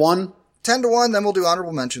 10 to 1? 10 to 1, then we'll do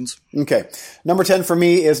honorable mentions. Okay. Number 10 for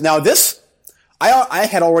me is... Now this... I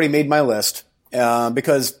had already made my list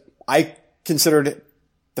because I considered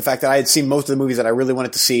the fact that I had seen most of the movies that I really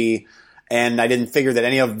wanted to see, and I didn't figure that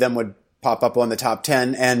any of them would pop up on the top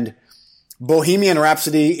 10. And Bohemian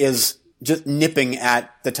Rhapsody is just nipping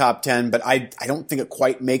at the top 10, but I don't think it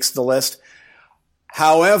quite makes the list.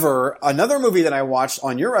 However, another movie that I watched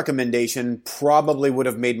on your recommendation probably would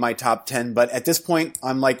have made my top 10, but at this point,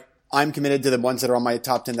 I'm committed to the ones that are on my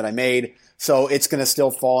top 10 that I made, so it's going to still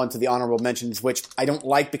fall into the honorable mentions, which I don't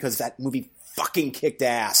like because that movie fucking kicked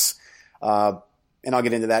ass. And I'll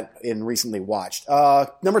get into that in recently watched.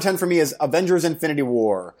 Number 10 for me is Avengers Infinity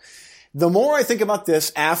War. The more I think about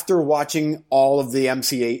this after watching all of the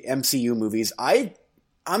MCU movies, I'm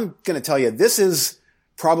going to tell you, this is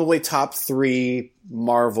probably top 3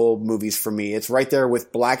 Marvel movies for me. It's right there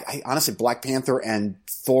with honestly, Black Panther and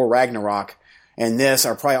Thor Ragnarok and this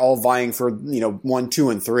are probably all vying for, 1, 2,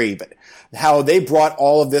 and 3. But how they brought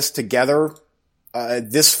all of this together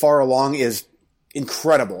this far along is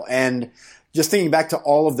incredible. And just thinking back to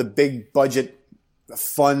all of the big budget,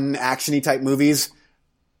 fun, action-y type movies,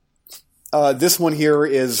 this one here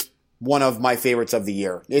is one of my favorites of the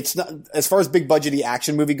year. It's not, as far as big budgety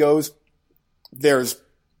action movie goes, there's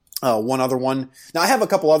one other one. Now I have a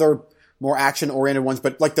couple other more action-oriented ones,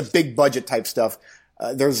 but like the big budget type stuff,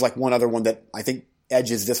 there's like one other one that I think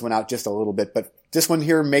edges this one out just a little bit, but this one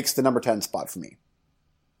here makes the number 10 spot for me.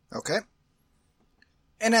 Okay.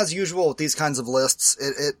 And as usual with these kinds of lists,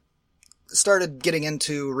 it started getting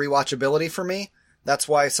into rewatchability for me. That's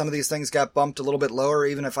why some of these things got bumped a little bit lower,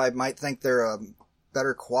 even if I might think they're a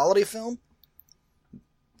better quality film.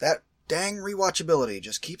 That dang rewatchability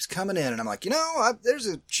just keeps coming in, and I'm like, there's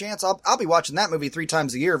a chance I'll be watching that movie 3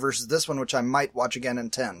 times a year versus this one, which I might watch again in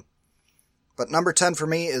 10. But number 10 for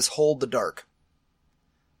me is Hold the Dark.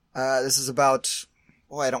 This is about...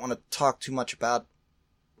 I don't want to talk too much about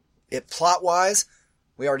it plot-wise.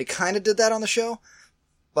 We already kind of did that on the show.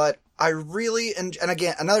 But I really... And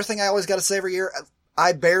again, another thing I always got to say every year,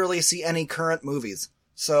 I barely see any current movies.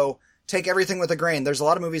 So take everything with a grain. There's a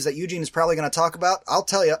lot of movies that Eugene is probably going to talk about. I'll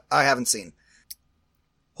tell you, I haven't seen.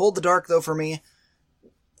 Hold the Dark, though, for me,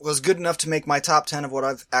 was good enough to make my top 10 of what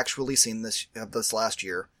I've actually seen this last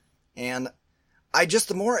year. And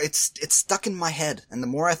the more it's stuck in my head, and the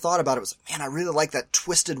more I thought about it, was, man, I really like that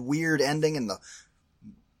twisted, weird ending, and the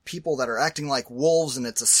people that are acting like wolves, and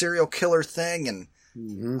it's a serial killer thing, and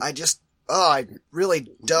I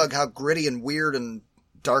really dug how gritty and weird and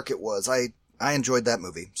dark it was. I enjoyed that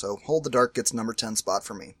movie. So Hold the Dark gets number 10 spot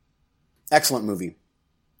for me. Excellent movie.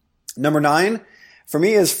 Number 9 for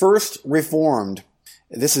me is First Reformed.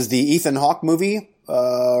 This is the Ethan Hawke movie.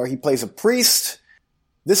 He plays a priest.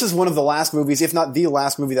 This is one of the last movies, if not the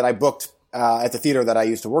last movie that I booked at the theater that I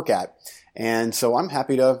used to work at. And so I'm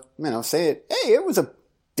happy to, say it. Hey, it was a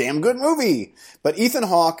damn good movie. But Ethan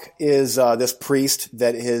Hawke is this priest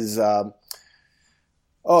that he's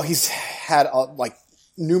had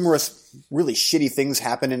numerous really shitty things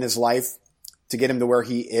happen in his life to get him to where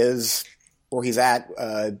he is, where he's at.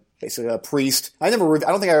 Basically a priest. I don't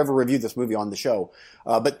think I ever reviewed this movie on the show,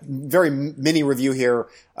 but very mini review here.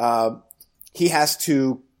 He has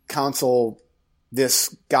to counsel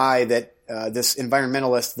this guy this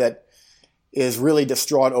environmentalist that is really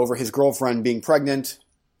distraught over his girlfriend being pregnant,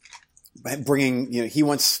 he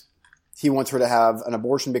wants her to have an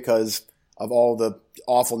abortion because of all the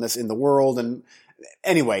awfulness in the world. And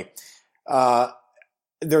anyway,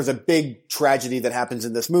 there's a big tragedy that happens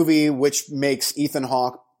in this movie, which makes Ethan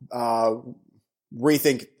Hawke,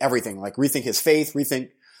 rethink everything, rethink his faith, rethink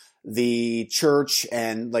the church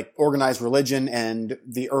and organized religion and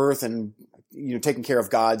the earth and, taking care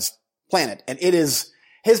of God's planet. And it is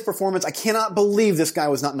his performance. I cannot believe this guy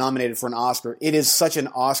was not nominated for an Oscar. It is such an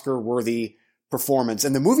Oscar-worthy performance.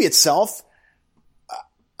 And the movie itself,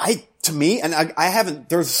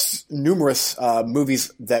 there's numerous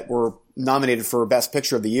movies that were nominated for Best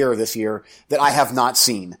Picture of the Year this year that I have not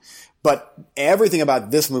seen. But everything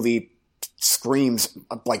about this movie screams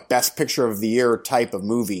like Best Picture of the Year type of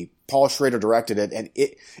movie. Paul Schrader directed it, and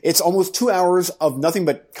it's almost 2 hours of nothing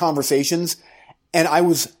but conversations, and I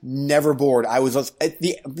was never bored. I was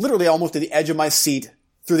literally almost at the edge of my seat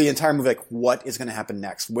through the entire movie, like, what is going to happen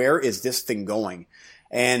next? Where is this thing going?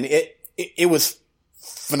 And it was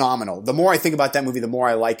phenomenal. The more I think about that movie, the more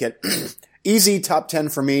I like it. Easy top 10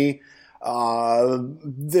 for me.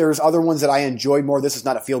 There's other ones that I enjoyed more. This is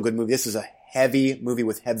not a feel-good movie. This is a heavy movie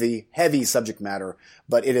with heavy subject matter,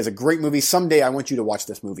 but it is a great movie. Someday I want you to watch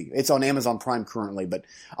this movie. It's on Amazon Prime currently, but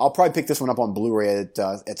I'll probably pick this one up on Blu-ray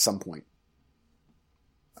at some point.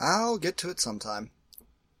 I'll get to it sometime.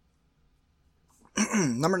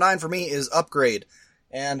 Number 9 for me is Upgrade.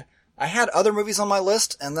 And I had other movies on my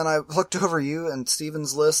list, and then I looked over you and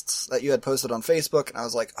Steven's lists that you had posted on Facebook, and I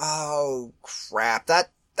was like, oh, crap, that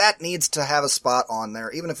needs to have a spot on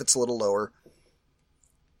there, even if it's a little lower.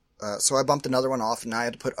 So I bumped another one off, and I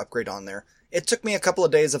had to put Upgrade on there. It took me a couple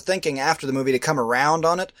of days of thinking after the movie to come around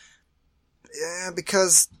on it,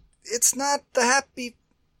 because it's not the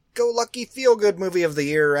happy-go-lucky, feel-good movie of the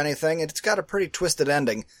year or anything. It's got a pretty twisted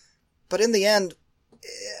ending. But in the end,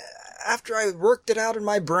 after I worked it out in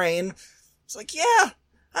my brain, it's like, yeah,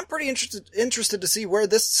 I'm pretty interested to see where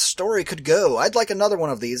this story could go. I'd like another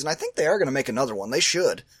one of these, and I think they are going to make another one. They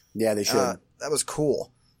should. Yeah, they should. That was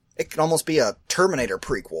cool. It could almost be a Terminator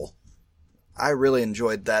prequel. I really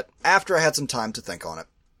enjoyed that after I had some time to think on it.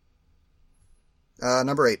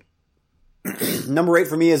 Number 8. Number 8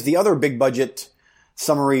 for me is the other big budget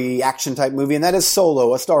summary action type movie, and that is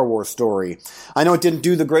Solo, a Star Wars story. I know it didn't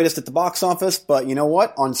do the greatest at the box office, but you know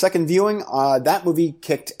what? On second viewing, that movie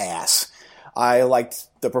kicked ass. I liked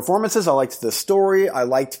the performances. I liked the story. I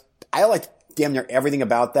liked damn near everything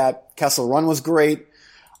about that. Kessel Run was great.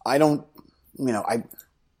 I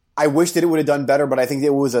wish that it would have done better, but I think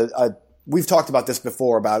it was we've talked about this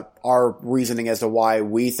before, about our reasoning as to why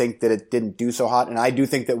we think that it didn't do so hot. And I do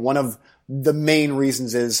think that one of the main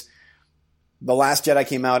reasons is The Last Jedi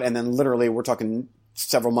came out, and then literally we're talking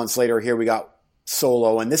several months later, here we got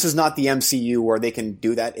Solo. And this is not the MCU where they can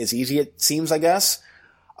do that as easy, it seems, I guess.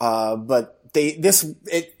 But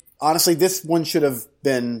honestly, this one should have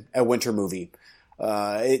been a winter movie.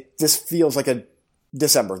 This feels like a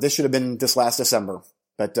December. This should have been this last December.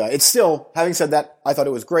 But it's still, having said that, I thought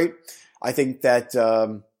it was great. I think that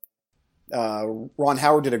Ron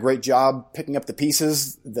Howard did a great job picking up the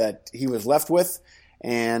pieces that he was left with.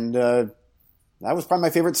 And that was probably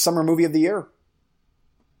my favorite summer movie of the year.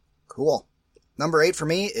 Cool. Number 8 for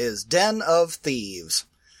me is Den of Thieves.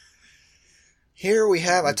 Here we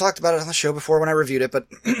have, I talked about it on the show before when I reviewed it, but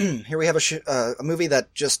here we have a movie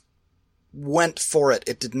that just went for it.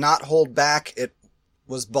 It did not hold back. It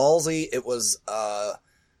was ballsy. It was a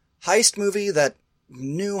heist movie that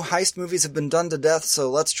knew heist movies have been done to death, so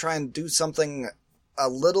let's try and do something a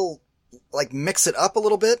little, like mix it up a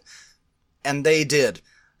little bit. And they did.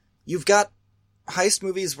 You've got heist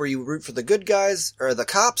movies where you root for the good guys, or the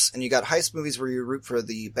cops, and you got heist movies where you root for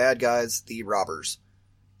the bad guys, the robbers.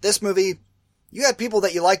 This movie, you had people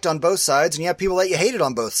that you liked on both sides, and you had people that you hated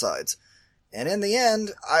on both sides. And in the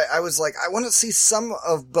end, I was like, I want to see some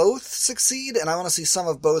of both succeed, and I want to see some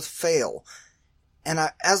of both fail. And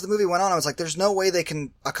as the movie went on, I was like, there's no way they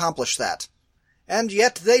can accomplish that. And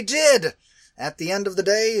yet they did! At the end of the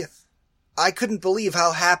day, I couldn't believe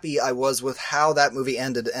how happy I was with how that movie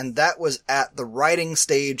ended, and that was at the writing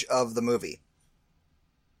stage of the movie.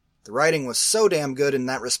 The writing was so damn good in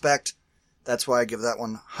that respect. That's why I give that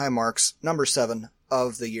one high marks. Number 7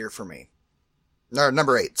 of the year for me. No,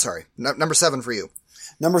 number 8, sorry. Number 7 for you.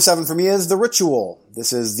 Number 7 for me is The Ritual.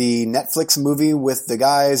 This is the Netflix movie with the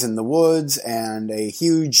guys in the woods and a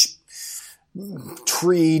huge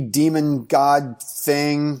tree demon god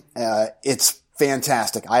thing. It's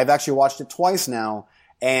fantastic. I've actually watched it twice now,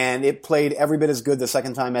 and it played every bit as good the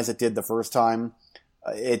second time as it did the first time.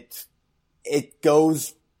 It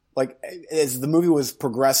goes, like, as the movie was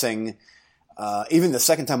progressing, even the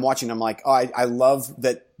second time watching, I'm like, oh, I love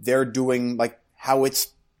that they're doing, like, how it's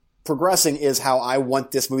progressing is how I want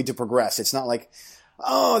this movie to progress. It's not like,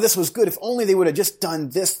 oh, this was good. If only they would have just done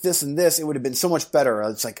this, this, and this, it would have been so much better.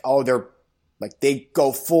 It's like, oh, they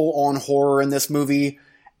go full on horror in this movie.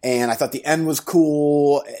 And I thought the end was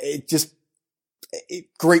cool.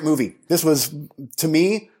 Great movie. This was, to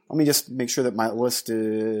me, Let me just make sure that my list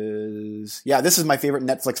is... Yeah, this is my favorite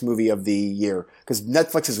Netflix movie of the year. Because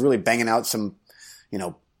Netflix is really banging out some,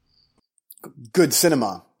 good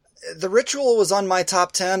cinema. The Ritual was on my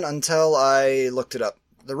top 10 until I looked it up.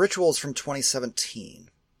 The Ritual is from 2017.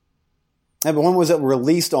 Yeah, but when was it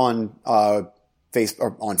released on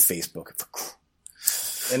Facebook?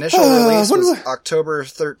 Initial release was October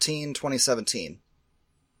 13, 2017.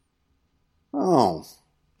 Oh.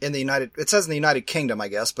 It says in the United Kingdom, I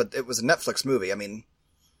guess, but it was a Netflix movie. I mean,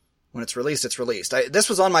 when it's released, it's released. This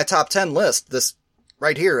was on my top 10 list, this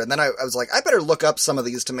right here, and then I was like, I better look up some of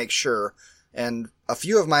these to make sure, and a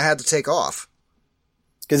few of them I had to take off.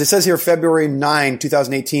 Because it says here February 9,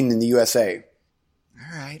 2018 in the USA.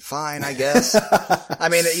 All right, fine, I guess. I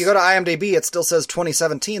mean, you go to IMDb, it still says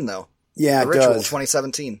 2017, though. Yeah, The Ritual, does.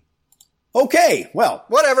 2017. Okay, well.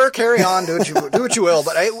 Whatever, carry on, do what you will,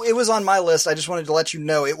 but it was on my list. I just wanted to let you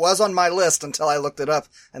know it was on my list until I looked it up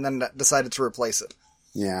and then decided to replace it.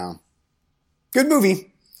 Yeah. Good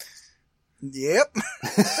movie. Yep.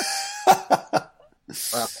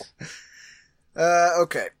 Wow.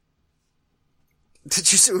 Okay.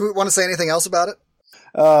 Did you want to say anything else about it?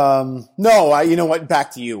 No, you know what?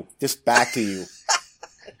 Back to you. Just back to you.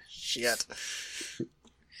 Shit.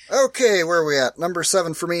 Okay, where are we at? Number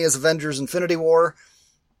 7 for me is Avengers Infinity War.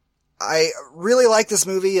 I really like this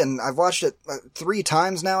movie, and I've watched it 3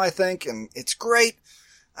 times now, I think, and it's great.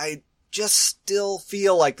 I just still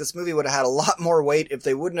feel like this movie would have had a lot more weight if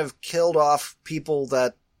they wouldn't have killed off people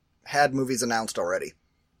that had movies announced already.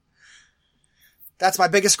 That's my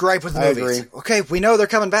biggest gripe with the movie. I agree. Okay, we know they're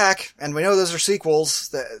coming back, and we know those are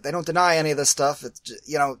sequels. They don't deny any of this stuff. It's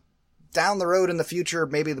just, down the road in the future,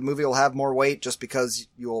 maybe the movie will have more weight just because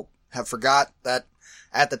you'll have forgot that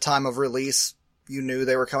at the time of release, you knew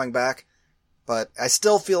they were coming back. But I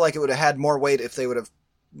still feel like it would have had more weight if they would have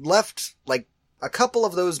left, like, a couple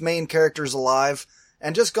of those main characters alive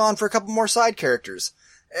and just gone for a couple more side characters.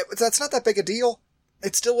 That's not that big a deal.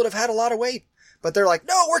 It still would have had a lot of weight. But they're like,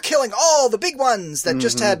 no, we're killing all the big ones that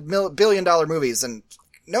just had billion-dollar movies. And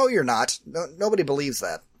no, you're not. No, nobody believes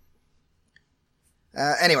that.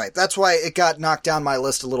 Anyway, that's why it got knocked down my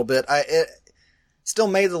list a little bit. It still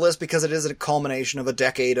made the list because it is a culmination of a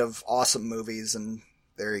decade of awesome movies, and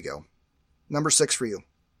there you go. Number 6 for you.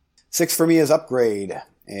 6 for me is Upgrade,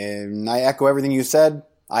 and I echo everything you said.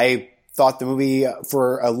 I thought the movie,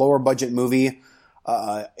 for a lower budget movie,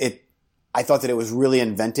 I thought that it was really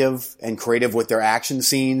inventive and creative with their action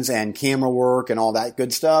scenes and camera work and all that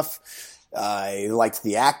good stuff. I liked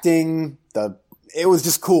the acting. It was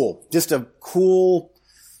just cool. Just a cool,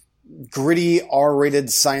 gritty, R-rated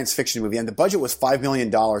science fiction movie. And the budget was $5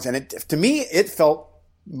 million. And to me, it felt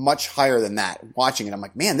much higher than that. Watching it, I'm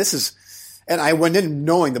like, man, this is... And I went in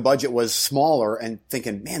knowing the budget was smaller and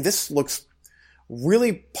thinking, man, this looks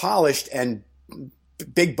really polished and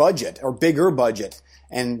big budget or bigger budget.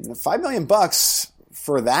 And $5 million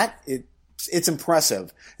for that, it's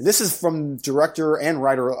impressive. This is from director and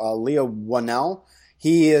writer Leo Whannell.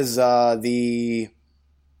 He is the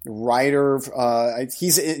writer.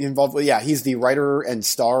 He's involved with. Yeah, he's the writer and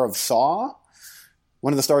star of Saw.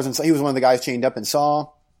 One of the stars in Saw. He was one of the guys chained up in Saw,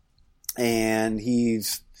 and he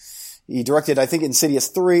directed, I think, Insidious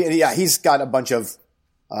 3. And yeah, he's got a bunch of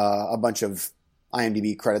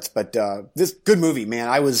IMDb credits. But this good movie, man.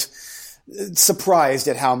 I was surprised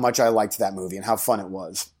at how much I liked that movie and how fun it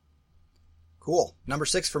was. Cool. Number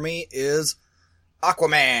 6 for me is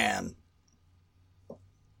Aquaman.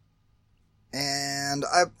 And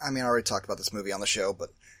I already talked about this movie on the show, but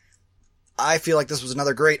I feel like this was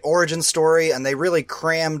another great origin story, and they really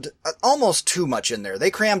crammed almost too much in there.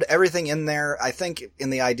 They crammed everything in there. I think in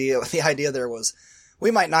the idea there was,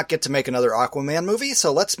 we might not get to make another Aquaman movie,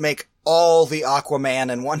 so let's make all the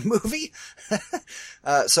Aquaman in one movie.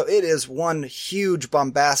 So it is one huge,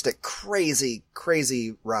 bombastic, crazy,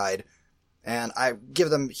 crazy ride. And I give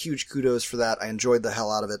them huge kudos for that. I enjoyed the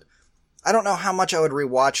hell out of it. I don't know how much I would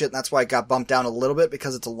rewatch it, and that's why it got bumped down a little bit,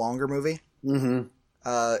 because it's a longer movie. Mm-hmm.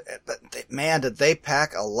 But man, did they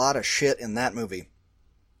pack a lot of shit in that movie.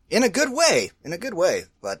 In a good way.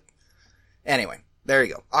 But anyway, there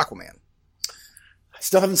you go. Aquaman.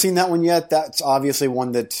 Still haven't seen that one yet. That's obviously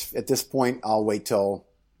one that, at this point, I'll wait till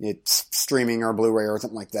it's streaming or Blu-ray or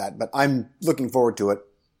something like that. But I'm looking forward to it.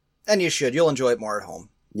 And you should. You'll enjoy it more at home.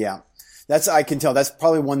 Yeah. I can tell. That's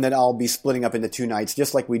probably one that I'll be splitting up into 2 nights,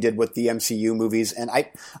 just like we did with the MCU movies. And I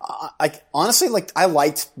honestly, I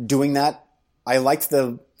liked doing that. I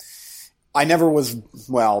never was,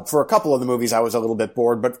 for a couple of the movies I was a little bit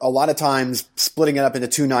bored, but a lot of times splitting it up into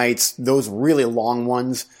 2 nights, those really long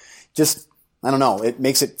ones, just, I don't know, it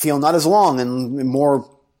makes it feel not as long and more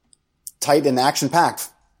tight and action-packed.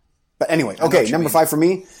 But anyway, what okay, you number mean. 5 for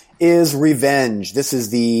me is Revenge. This is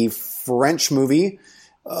the French movie.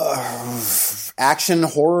 Action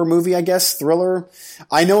horror movie, I guess, thriller.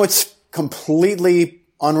 I know it's completely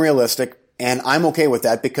unrealistic, and I'm okay with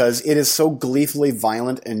that because it is so gleefully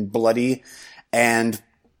violent and bloody and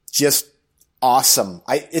just awesome.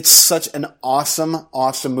 It's such an awesome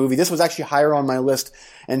movie. This was actually higher on my list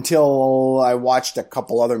until I watched a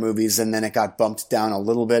couple other movies, and then it got bumped down a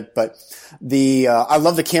little bit. But I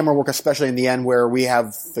love the camera work, especially in the end where we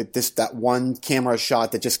have that one camera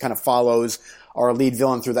shot that just kind of follows our lead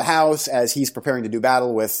villain through the house as he's preparing to do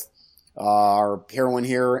battle with our heroine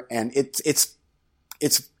here, and it's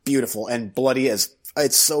beautiful and bloody it's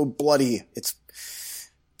so bloody. It's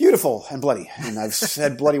beautiful and bloody. And I've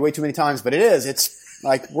said bloody way too many times, but it is. It's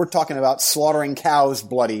like we're talking about slaughtering cows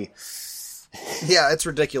bloody. Yeah, it's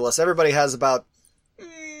ridiculous. Everybody has about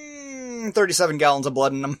 37 gallons of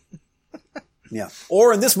blood in them. Yeah.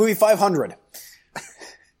 Or in this movie, 500.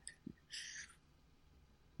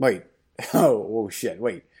 Wait. Oh shit.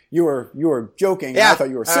 Wait. You were joking. Yeah. I thought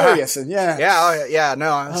you were serious. And yeah. Yeah,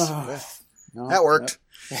 no, No, that worked.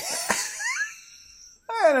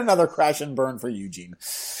 And another crash and burn for Eugene.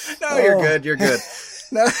 No, you're good.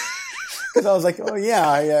 No, Because I was like, oh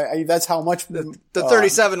yeah, that's how much. the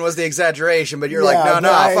 37 was the exaggeration, but you're yeah, like,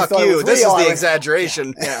 no, I fuck thought it you. was This real. is I the was-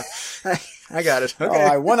 exaggeration. Yeah. I got it. Oh, Okay.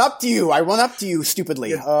 I went up to you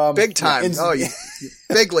stupidly. Big time.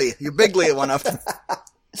 You bigly went up.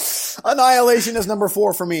 Annihilation is number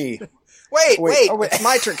 4 for me. Wait, oh, wait. it's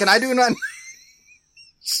my turn. Can I do none?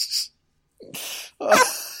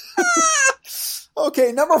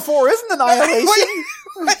 Okay, number 4 isn't Annihilation.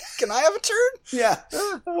 Wait, can I have a turn? Yeah.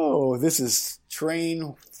 Oh, this is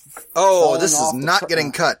train. Oh, Falling this is off the not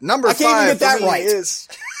getting cut. Number I 5 can't even get that for me right. is...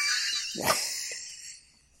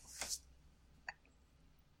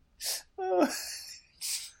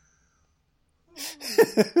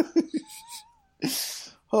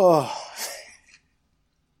 Oh.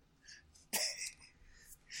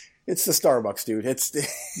 It's the Starbucks, dude. It's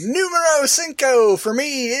Numero 5 for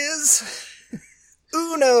me is...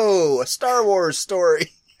 Uno, a Star Wars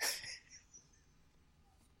story.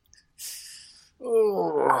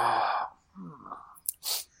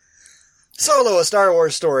 Solo, a Star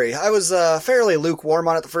Wars story. I was fairly lukewarm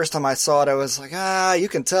on it the first time I saw it. I was like, you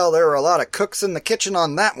can tell there were a lot of cooks in the kitchen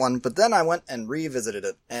on that one. But then I went and revisited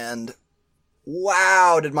it, and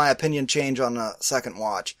wow, did my opinion change on a second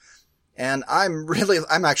watch. And I'm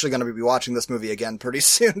actually going to be watching this movie again pretty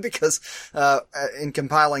soon because in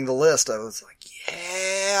compiling the list, I was like,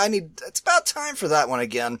 yeah, it's about time for that one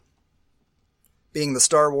again. Being the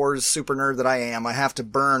Star Wars super nerd that I am, I have to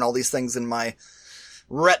burn all these things in my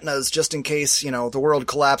retinas just in case, the world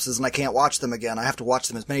collapses and I can't watch them again. I have to watch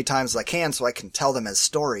them as many times as I can so I can tell them as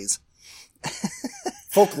stories.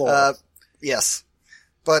 folklore. Yes.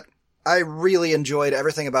 But I really enjoyed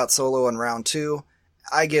everything about Solo in round 2.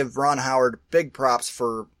 I give Ron Howard big props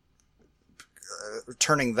for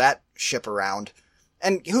turning that ship around.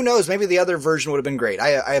 And who knows, maybe the other version would have been great.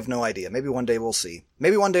 I have no idea. Maybe one day we'll see.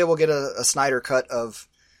 Maybe one day we'll get a Snyder cut of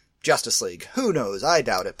Justice League. Who knows? I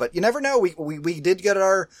doubt it. But you never know. We did get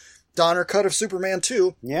our Donner cut of Superman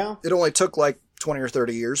 2. Yeah. It only took like 20 or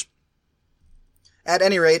 30 years. At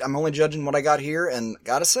any rate, I'm only judging what I got here, and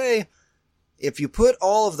gotta say, if you put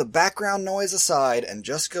all of the background noise aside and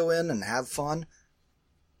just go in and have fun,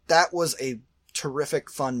 that was a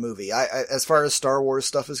terrific, fun movie. I as far as Star Wars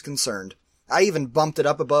stuff is concerned. I even bumped it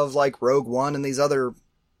up above like Rogue One and these other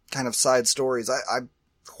kind of side stories. I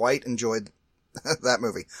quite enjoyed that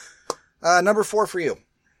movie. Number 4 for you.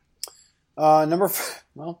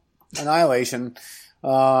 Annihilation. See,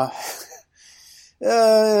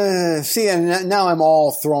 and now I'm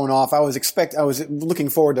all thrown off. I was looking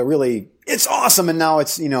forward to really, it's awesome, and now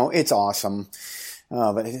it's awesome.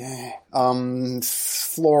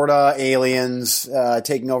 Florida, aliens,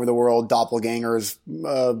 taking over the world, doppelgangers,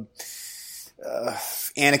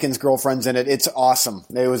 Anakin's girlfriend's in it. It's awesome.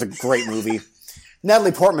 It was a great movie.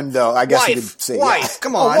 Natalie Portman, though, I guess you could say. Wife,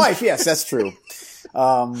 come on. Oh, wife, yes, that's true.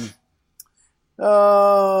 Yeah,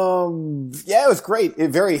 it was great.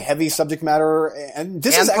 Very heavy subject matter, and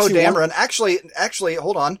this is Poe actually Dameron. Actually,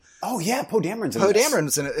 hold on. Oh yeah, Poe Dameron's in Poe this.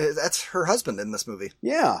 Dameron's in it. That's her husband in this movie.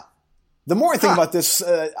 Yeah. The more I think about this,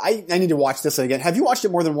 I need to watch this again. Have you watched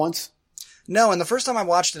it more than once? No, and the first time I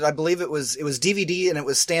watched it, I believe it was DVD and it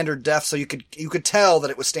was standard def, so you could tell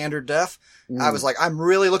that it was standard def. I was like, I'm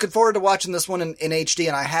really looking forward to watching this one in HD,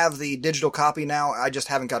 and I have the digital copy now. I just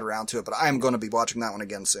haven't got around to it, but I am going to be watching that one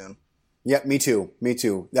again soon. Yep, me too. Me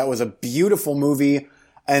too. That was a beautiful movie,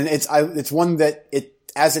 and it's one that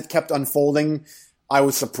as it kept unfolding, I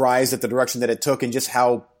was surprised at the direction that it took and just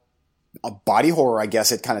how a body horror, I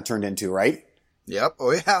guess it kind of turned into, right? Yep.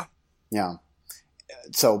 Oh yeah. Yeah.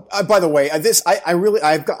 So, by the way, I'm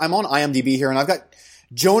on IMDb here, and I've got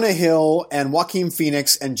Jonah Hill and Joaquin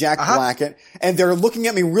Phoenix and Jack Blackett, and they're looking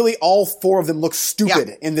at me. Really, all four of them look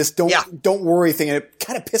stupid in this "don't worry" thing, and it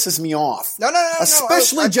kind of pisses me off. No,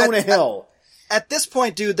 especially Jonah Hill. At this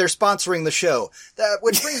point, dude, they're sponsoring the show.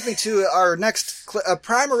 Which brings me to our next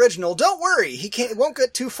Prime original. Don't worry, won't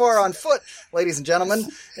get too far on foot, ladies and gentlemen.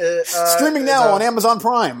 Streaming now on Amazon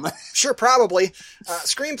Prime. Sure, probably.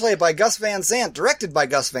 Screenplay by Gus Van Sant, directed by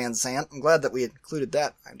Gus Van Sant. I'm glad that we included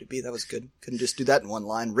that. IMDb, that was good. Couldn't just do that in one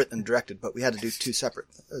line, written and directed, but we had to do two separate.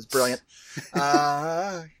 That was brilliant.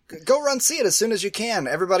 Go run see it as soon as you can.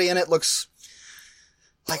 Everybody in it looks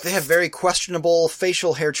like they have very questionable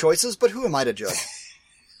facial hair choices, but who am I to judge?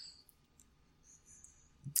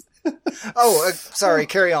 Sorry,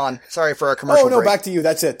 carry on. Sorry for our commercial break. Back to you.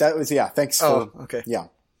 That's it. That was, thanks. Okay. Yeah.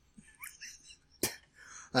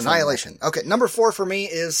 Annihilation. Okay, number 4 for me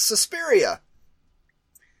is Suspiria.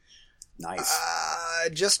 Nice. I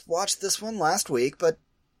just watched this one last week, but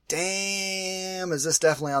damn, is this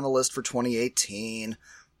definitely on the list for 2018.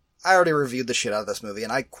 I already reviewed the shit out of this movie,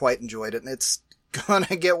 and I quite enjoyed it, and it's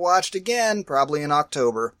gonna get watched again, probably in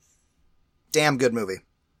October. Damn good movie.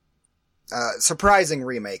 Surprising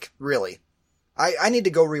remake, really. I need to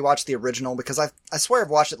go rewatch the original because I swear I've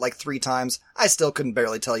watched it like 3 times. I still couldn't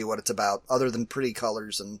barely tell you what it's about, other than pretty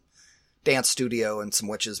colors and dance studio and some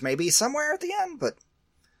witches, maybe somewhere at the end, but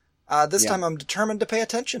this time I'm determined to pay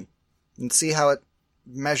attention and see how it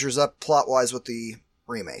measures up plot-wise with the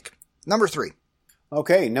remake. Number 3.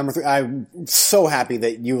 Okay, number 3. I'm so happy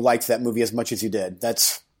that you liked that movie as much as you did.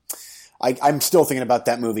 I'm still thinking about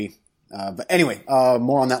that movie. But anyway,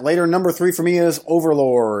 more on that later. Number 3 for me is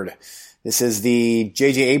Overlord. This is the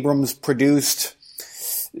J.J. Abrams produced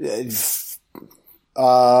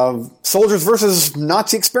soldiers versus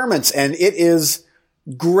Nazi experiments, and it is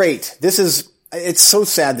great. It's so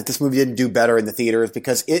sad that this movie didn't do better in the theaters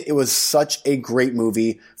because it was such a great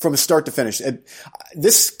movie from start to finish.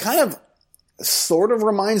 This kind of sort of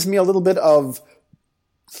reminds me a little bit of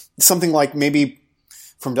something like maybe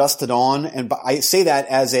From Dusk to Dawn, and I say that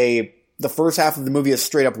as the first half of the movie is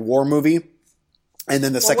straight up war movie, and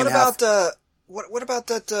then the second half. What about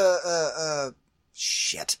that?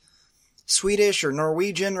 Shit, Swedish or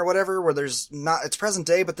Norwegian or whatever, where it's present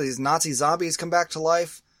day, but these Nazi zombies come back to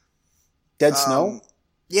life. Dead Snow.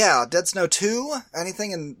 Yeah, Dead Snow 2.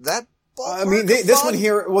 Anything in that ballpark? I mean, this one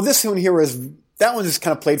here. Well, this one here is that one is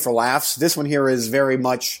kind of played for laughs. This one here is very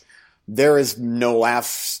much. There is no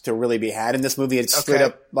laughs to really be had in this movie. It's straight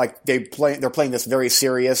up like they're playing this very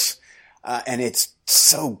serious, and it's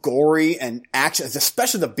so gory and action,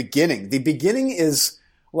 especially the beginning. The beginning is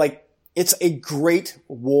like, it's a great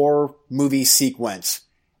war movie sequence.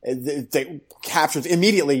 They captures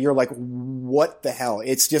immediately. You're like, what the hell?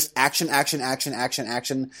 It's just action, action, action, action,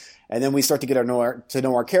 action. And then we start to get to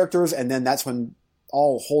know our characters. And then that's when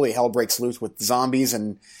all holy hell breaks loose with zombies.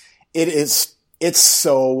 And it's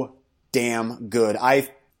so damn good. I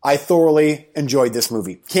thoroughly enjoyed this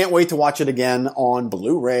movie. Can't wait to watch it again on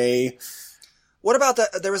Blu-ray. What about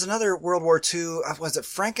there was another World War II, was it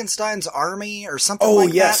Frankenstein's Army or something like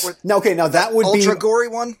that? Yes. Now that would be... Ultra gory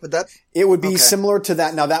one? It would be similar to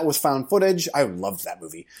that. Now that was found footage. I loved that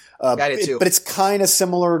movie. I did too. But it's kind of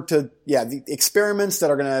similar to, the experiments that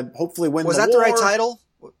are going to hopefully win the war. Was that the right title?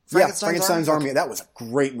 Frankenstein's Army. That was a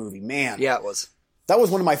great movie, man. Yeah, it was. That was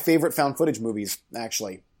one of my favorite found footage movies,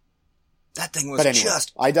 actually. That thing was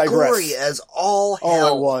just I digress. Gory as all hell.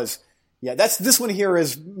 Oh, it was. Yeah, this one here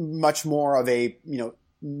is much more of a,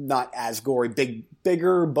 not as gory,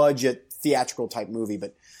 bigger budget theatrical type movie.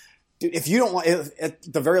 But dude, if you don't like, at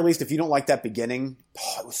the very least, if you don't like that beginning,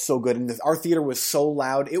 it was so good. And our theater was so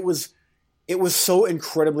loud. It was so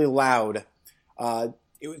incredibly loud.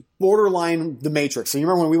 It was borderline The Matrix. So you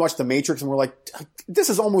remember when we watched The Matrix and we're like,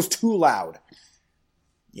 this is almost too loud.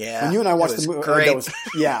 Yeah. When you and I watched the movie, great.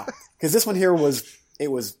 Because this one here was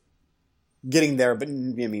getting there. But I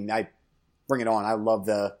mean, I bring it on. I love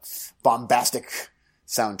the bombastic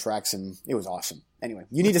soundtracks, and it was awesome. Anyway,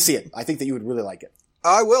 you need to see it. I think that you would really like it.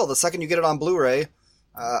 I will. The second you get it on Blu-ray,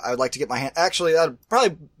 I would like to get my hand. Actually, that'll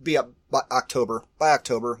probably be up by October. By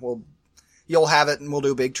October, you'll have it, and we'll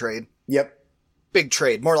do a big trade. Yep. Big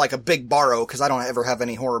trade, more like a big borrow, because I don't ever have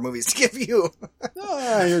any horror movies to give you.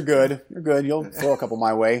 You're good. You're good. You'll throw a couple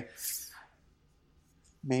my way.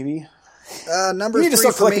 Maybe. Number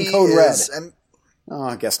 3 for me Code is... Red.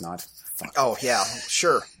 I guess not. Fuck. Oh, yeah,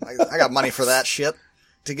 sure. I got money for that shit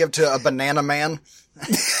to give to a banana man.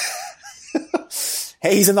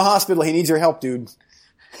 Hey, he's in the hospital. He needs your help, dude.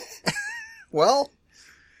 Well,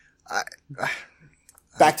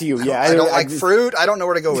 Back to you. I don't like fruit. I don't know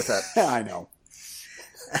where to go with that. I know.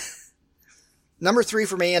 Number 3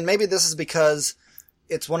 for me, and maybe this is because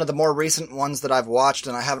it's one of the more recent ones that I've watched,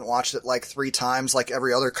 and I haven't watched it like 3 times like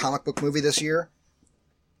every other comic book movie this year.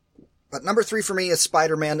 But number 3 for me is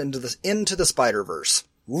Spider-Man Into the Spider-Verse.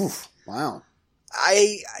 Oof, wow.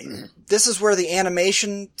 This is where the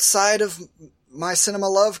animation side of my cinema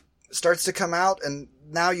love starts to come out, and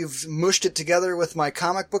now you've mushed it together with my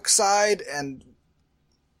comic book side, and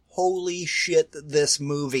holy shit, this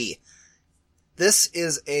movie. This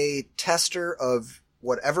is a tester of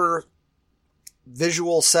whatever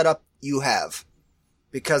visual setup you have.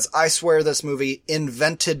 Because I swear this movie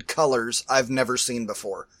invented colors I've never seen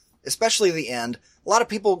before. Especially the end. A lot of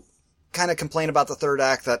people kind of complain about the third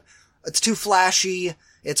act that it's too flashy,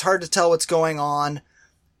 it's hard to tell what's going on.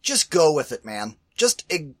 Just go with it, man.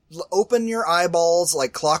 Just open your eyeballs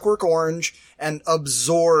like Clockwork Orange and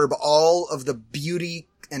absorb all of the beauty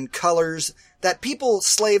and colors that people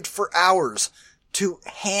slaved for hours to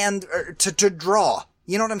to draw.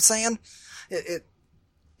 You know what I'm saying?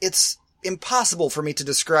 It's impossible for me to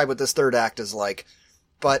describe what this third act is like,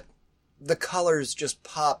 but the colors just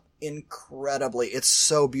pop incredibly. It's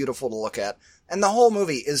so beautiful to look at. And the whole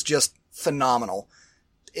movie is just phenomenal.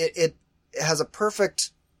 It has a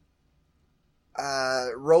perfect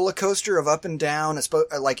roller coaster of up and down,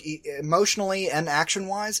 like emotionally and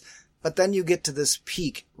action-wise, but then you get to this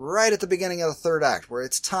peak right at the beginning of the third act where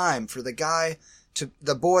it's time for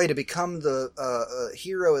the boy to become the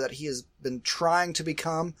hero that he has been trying to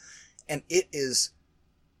become, and it's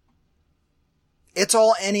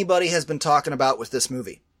all anybody has been talking about with this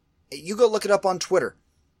movie. You go look it up on Twitter.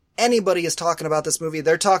 Anybody is talking about this movie,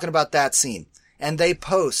 they're talking about that scene, and they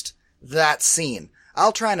post that scene.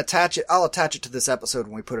 I'll try and attach it. I'll attach it to this episode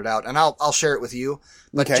when we put it out, and I'll share it with you.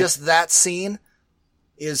 But just that scene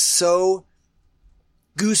is so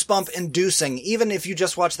goosebump inducing. Even if you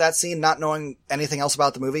just watch that scene, not knowing anything else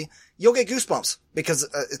about the movie, you'll get goosebumps because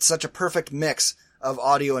it's such a perfect mix of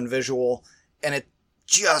audio and visual, and it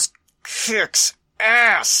just kicks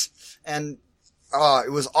ass. And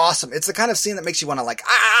it was awesome. It's the kind of scene that makes you want to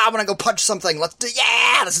I want to go punch something.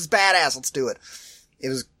 This is badass. Let's do it. It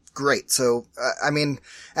was great. So,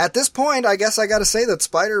 at this point, I guess I gotta say that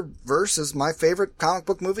Spider-Verse is my favorite comic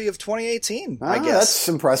book movie of 2018, I guess. That's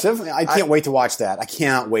impressive. I can't wait to watch that. I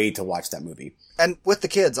can't wait to watch that movie. And with the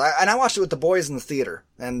kids. I watched it with the boys in the theater,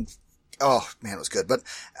 and oh, man, it was good. But,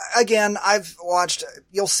 again, I've watched,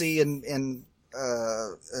 you'll see in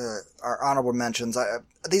our honorable mentions,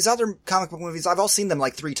 these other comic book movies, I've all seen them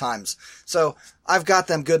like 3 times. So, I've got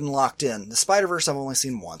them good and locked in. The Spider-Verse I've only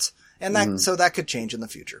seen once. And so that could change in the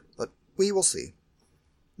future, but we will see.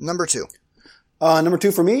 Number 2. Number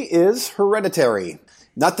 2 for me is Hereditary.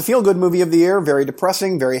 Not the feel-good movie of the year, very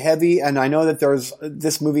depressing, very heavy, and I know that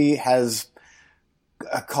this movie has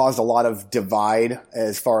caused a lot of divide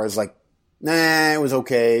as far as it was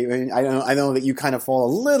okay. I mean, I know that you kind of fall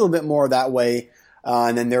a little bit more that way,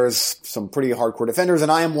 and then there's some pretty hardcore defenders,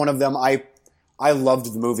 and I am one of them. I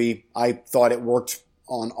loved the movie. I thought it worked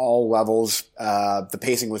on all levels. The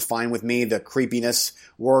pacing was fine with me. The creepiness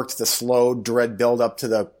worked. The slow dread build up to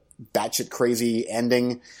the batshit crazy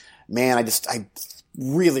ending. Man, I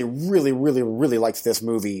really, really, really, really liked this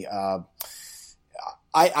movie. I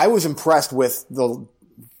was impressed with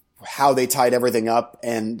how they tied everything up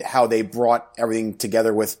and how they brought everything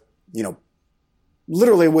together with,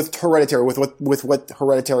 literally with Hereditary, with what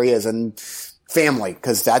Hereditary is and family,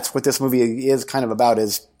 because that's what this movie is kind of about,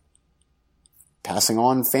 is passing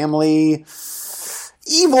on family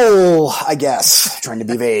evil, I guess. Trying to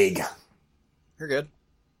be vague. You're good.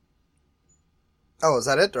 Oh, is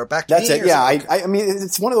that it? Or back to That's me? it, yeah. I mean,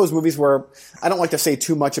 it's one of those movies where I don't like to say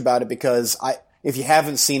too much about it because if you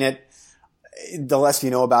haven't seen it, the less you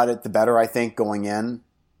know about it, the better, I think, going in.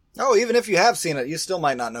 Oh, even if you have seen it, you still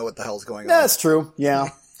might not know what the hell's going on. That's true, yeah.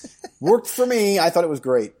 Worked for me. I thought it was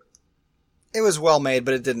great. It was well made,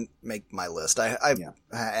 but it didn't make my list.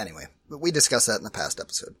 Anyway, we discussed that in the past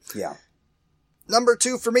episode. Yeah. Number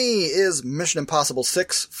 2 for me is Mission Impossible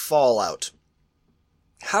 6 Fallout.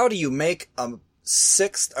 How do you make a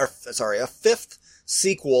 5th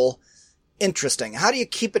sequel interesting? How do you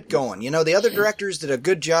keep it going? The other directors did a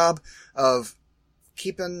good job of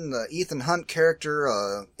keeping the Ethan Hunt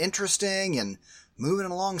character interesting and moving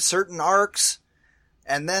along certain arcs.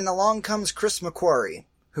 And then along comes Chris McQuarrie,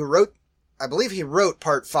 who wrote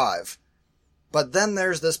part 5. But then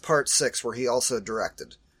there's this part 6 where he also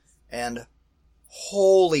directed. And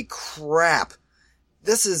holy crap.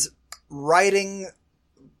 This is writing,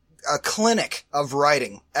 a clinic of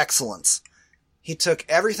writing excellence. he took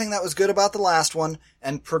everything that was good about the last one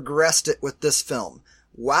and progressed it with this film,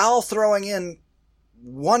 while throwing in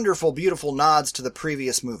wonderful, beautiful nods to the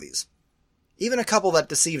previous movies. Even a couple that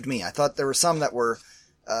deceived me. I thought there were some that were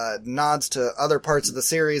nods to other parts of the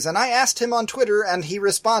series, and I asked him on Twitter, and he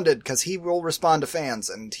responded, because he will respond to fans,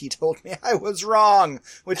 and he told me I was wrong,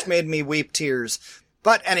 which made me weep tears.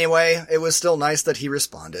 But anyway, it was still nice that he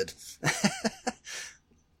responded.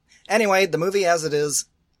 Anyway, the movie as it is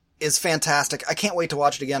fantastic. I can't wait to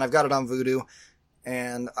watch it again. I've got it on Vudu,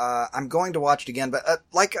 and I'm going to watch it again. But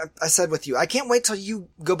like I said with you, I can't wait till you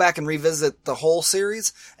go back and revisit the whole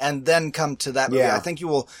series and then come to that movie. Yeah. I think you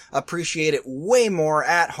will appreciate it way more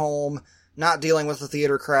at home, not dealing with the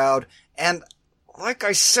theater crowd. And like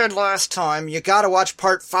I said last time, you gotta watch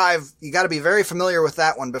part 5. You gotta be very familiar with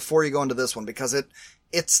that one before you go into this one, because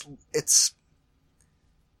it's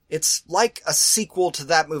like a sequel to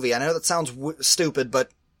that movie. I know that sounds stupid,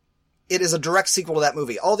 but it is a direct sequel to that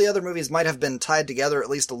movie. All the other movies might have been tied together, at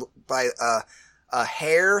least by a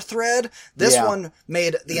hair thread. This one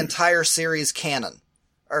made the entire series canon.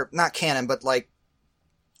 Or, not canon, but like,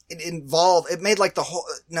 it made like the whole,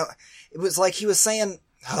 no, it was like he was saying,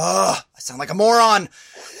 I sound like a moron.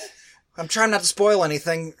 I'm trying not to spoil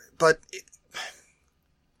anything, but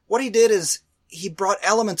what he did is he brought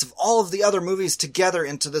elements of all of the other movies together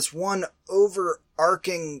into this one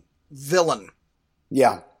overarching villain.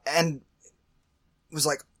 Yeah. And it was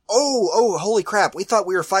like, oh, holy crap. We thought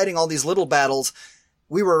we were fighting all these little battles.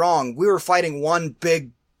 We were wrong. We were fighting one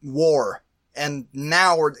big war. And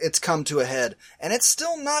now it's come to a head. And it's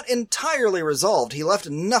still not entirely resolved. He left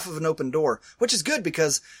enough of an open door, which is good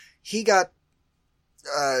because he got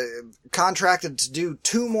contracted to do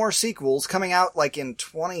 2 more sequels coming out like in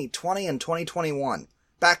 2020 and 2021.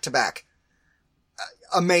 Back to back.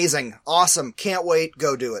 Amazing. Awesome. Can't wait.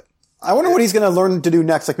 Go do it. I wonder what he's going to learn to do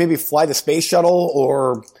next. Like maybe fly the space shuttle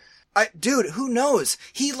or... Dude, who knows?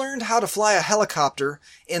 He learned how to fly a helicopter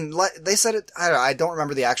in, they said it, I don't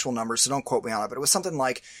remember the actual numbers, so don't quote me on it, but it was something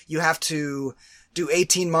like you have to do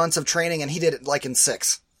 18 months of training, and he did it like in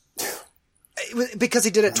 6. Because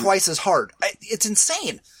he did it twice as hard. It's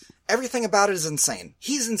insane. Everything about it is insane.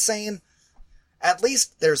 He's insane. At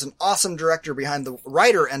least there's an awesome director behind the,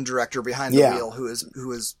 writer and director behind the wheel who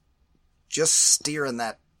is just steering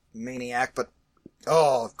that maniac, but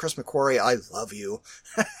oh, Chris McQuarrie, I love you.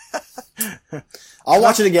 I'll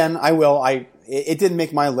watch it again. I will. It didn't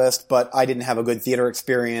make my list, but I didn't have a good theater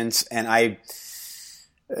experience, and I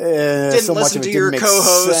didn't so much listen of it to didn't your make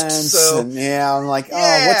co-host. sense. So And I'm like,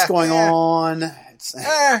 what's going on?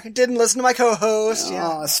 Didn't listen to my co-host.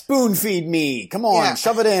 Spoon feed me. Come on,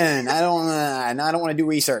 shove it in. I don't want to do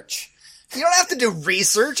research. You don't have to do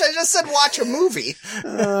research. I just said watch a movie.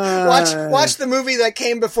 Watch the movie that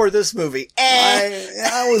came before this movie.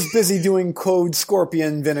 I was busy doing Code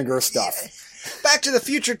Scorpion vinegar stuff. Back to the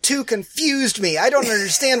Future 2 confused me. I don't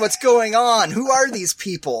understand what's going on. Who are these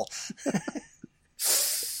people?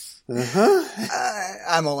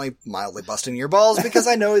 I'm only mildly busting your balls because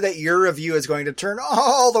I know that your review is going to turn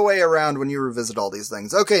all the way around when you revisit all these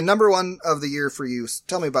things. Okay, number 1 of the year for you.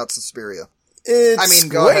 Tell me about Suspiria.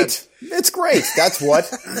 Go ahead. It's great. That's what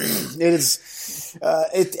it is.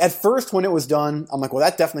 At first, when it was done, I'm like, well,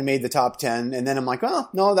 that definitely made the top 10. And then I'm like, oh,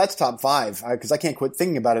 no, that's top 5 because I can't quit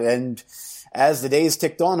thinking about it. And as the days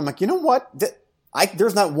ticked on, I'm like, you know what?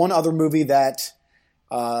 There's not one other movie that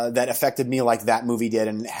affected me like that movie did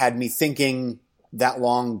and had me thinking that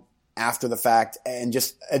long after the fact and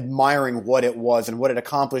just admiring what it was and what it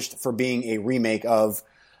accomplished for being a remake of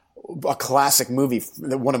a classic movie,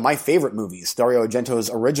 one of my favorite movies, Dario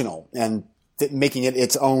Argento's original, and making it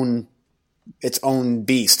its own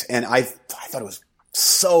beast. And I thought it was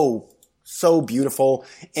so beautiful,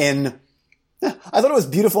 and I thought it was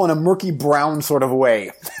beautiful in a murky brown sort of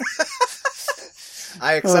way.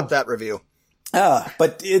 I accept that review.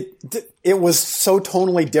 But it was so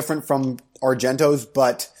tonally different from Argento's,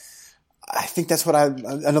 but I think that's what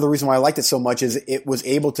another reason why I liked it so much is it was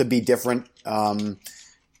able to be different,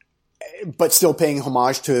 but still paying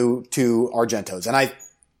homage to Argento's. And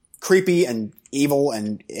creepy and evil,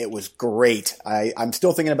 and it was great. I'm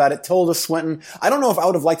still thinking about it. Tilda Swinton, I don't know if I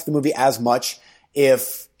would have liked the movie as much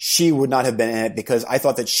if she would not have been in it, because I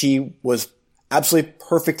thought that she was absolutely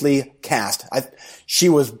perfectly cast. She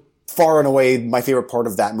was far and away my favorite part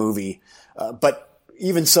of that movie. But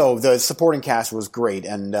even so, the supporting cast was great.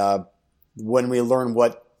 And when we learn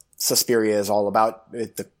what Suspiria is all about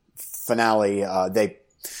at the finale,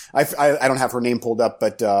 I don't have her name pulled up,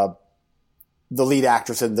 but the lead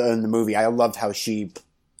actress in the movie, I loved how she,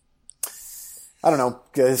 I don't know,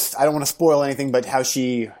 because I don't want to spoil anything, but how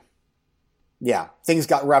she Yeah, things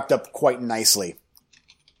got wrapped up quite nicely.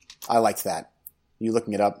 I liked that. You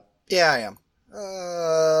looking it up? Yeah, I am.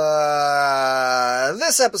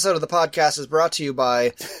 This episode of the podcast is brought to you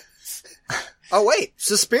by... Oh, wait.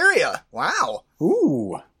 Suspiria. Wow.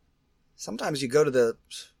 Ooh. Sometimes you go to the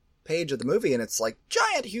page of the movie and it's like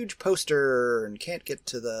giant, huge poster and can't get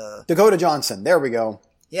to the... Dakota Johnson. There we go.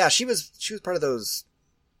 Yeah, she was part of those...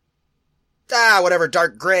 whatever,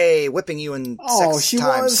 dark gray, whipping you in sex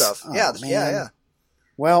time stuff. Oh, yeah, man. yeah.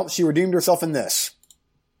 Well, she redeemed herself in this.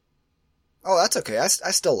 Oh, that's okay. I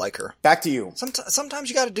still like her. Back to you. Sometimes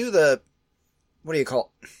you gotta do the... What do you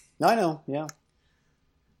call it? I know, yeah.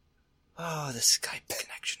 Oh, the Skype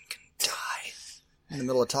connection can die in the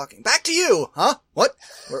middle of talking. Back to you! Huh? What?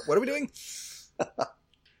 What are we doing?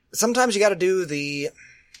 Sometimes you gotta do the...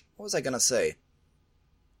 What was I gonna say?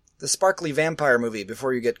 The sparkly vampire movie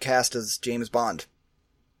before you get cast as James Bond.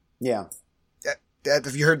 Yeah.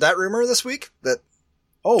 Have you heard that rumor this week? That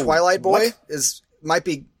Twilight Boy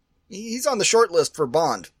he's on the short list for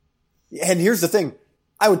Bond. And here's the thing.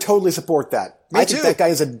 I would totally support that. I think that guy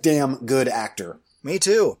is a damn good actor. Me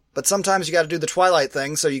too. But sometimes you gotta do the Twilight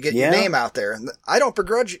thing so you get your name out there. I don't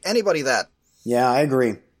begrudge anybody that. Yeah, I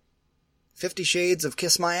agree. 50 Shades of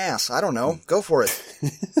Kiss My Ass. I don't know. Go for it.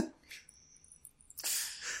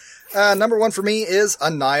 Number one for me is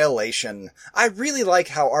Annihilation. I really like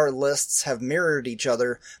how our lists have mirrored each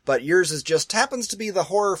other, but yours just happens to be the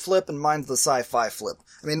horror flip and mine's the sci-fi flip.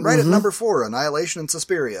 I mean, right at number 4, Annihilation and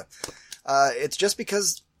Suspiria. It's just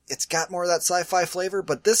because it's got more of that sci-fi flavor,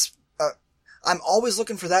 but this, I'm always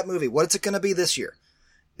looking for that movie. What's it going to be this year?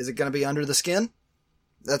 Is it going to be Under the Skin?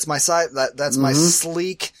 That's my my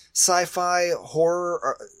sleek sci-fi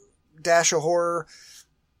horror, dash of horror,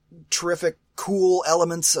 terrific, cool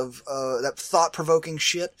elements of that thought-provoking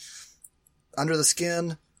shit. Under the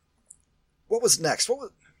Skin. What was next?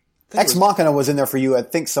 Ex Machina was in there for you, I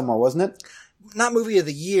think, somewhere, wasn't it? Not movie of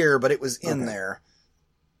the year, but it was in there.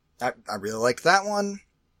 I really liked that one.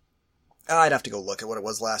 I'd have to go look at what it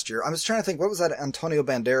was last year. I was trying to think, what was that Antonio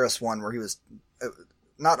Banderas one where he was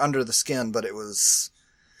not Under the Skin, but it was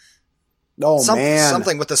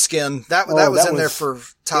something with the skin. That was in there for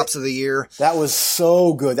tops of the year. That was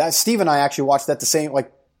so good. Steve and I actually watched that the same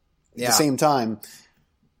time.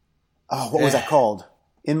 Oh, what was that called?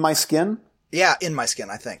 In My Skin? Yeah, In My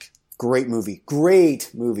Skin, I think. Great movie.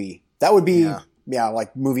 That would be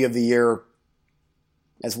like movie of the year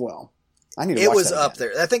as well. I need to watch that. It was up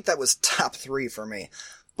there. I think that was top 3 for me.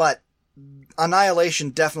 But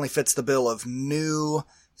Annihilation definitely fits the bill of new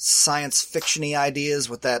science fiction-y ideas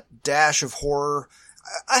with that dash of horror.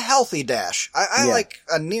 A healthy dash. I like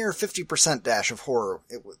a near 50% dash of horror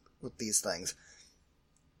with these things.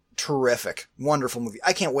 Terrific. Wonderful movie.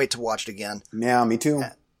 I can't wait to watch it again. Yeah, me too.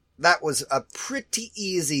 That was a pretty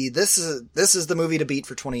easy... This is the movie to beat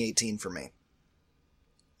for 2018 for me.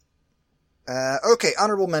 Okay,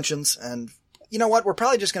 honorable mentions, and you know what? We're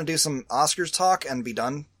probably just going to do some Oscars talk and be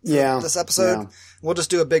done for this episode. Yeah. We'll just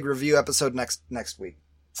do a big review episode next week.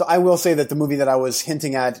 So I will say that the movie that I was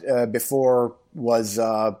hinting at before was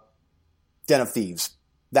Den of Thieves.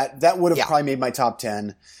 That would have probably made my top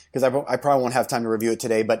 10, because I probably won't have time to review it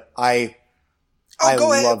today, but I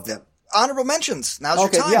loved it. Honorable mentions. Now's your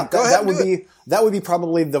time. Yeah, go ahead. That would be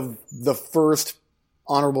probably the first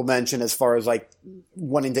honorable mention as far as like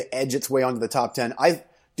wanting to edge its way onto the top 10.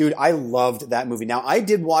 I loved that movie. Now I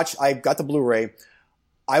got the Blu-ray.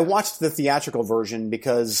 I watched the theatrical version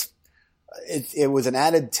because it was an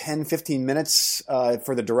added 10, 15 minutes,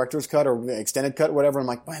 for the director's cut or the extended cut, whatever. I'm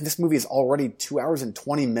like, man, this movie is already 2 hours and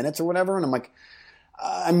 20 minutes or whatever. And I'm like,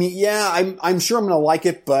 I'm sure I'm going to like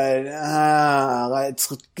it, but,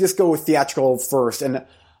 let's just go with theatrical first. And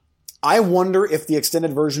I wonder if the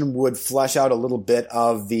extended version would flesh out a little bit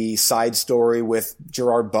of the side story with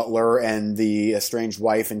Gerard Butler and the estranged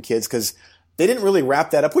wife and kids, because they didn't really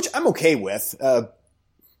wrap that up, which I'm okay with.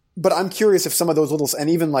 But I'm curious if some of those and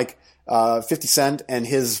even like 50 Cent and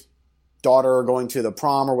his daughter going to the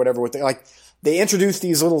prom or whatever, they introduce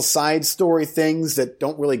these little side story things that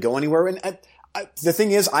don't really go anywhere. And the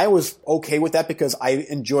thing is, I was okay with that because I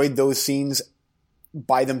enjoyed those scenes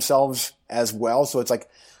by themselves as well. So it's like,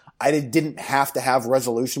 I didn't have to have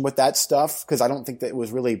resolution with that stuff because I don't think that it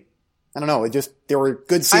was really, I don't know, there were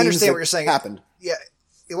good scenes. I understand what you're saying. Happened. Yeah.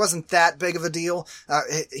 It wasn't that big of a deal.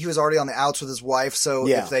 He was already on the outs with his wife. So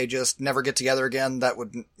if they just never get together again, that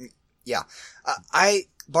would, I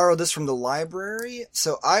borrowed this from the library.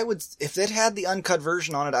 So if it had the uncut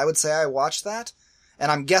version on it, I would say I watched that, and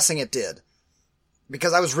I'm guessing it did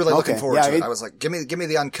because I was really looking forward to it. I was like, give me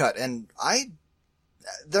the uncut. And I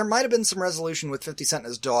there might have been some resolution with 50 Cent and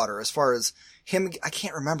his daughter as far as him, I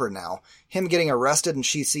can't remember now, him getting arrested and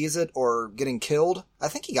she sees it or getting killed. I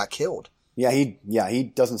think he got killed. Yeah, he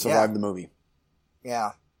doesn't survive the movie.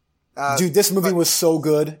 Yeah. Dude, this movie was so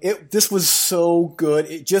good. This was so good.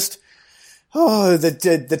 It just,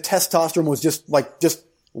 the testosterone was just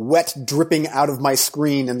wet dripping out of my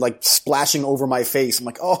screen and like splashing over my face. I'm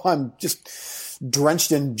like, oh, I'm just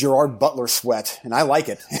drenched in Gerard Butler sweat, and I like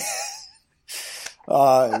it.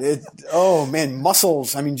 Oh man,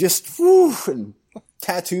 muscles. I mean, just and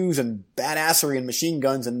tattoos and badassery and machine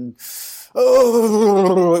guns and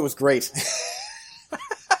it was great.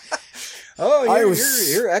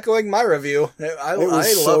 You're echoing my review. I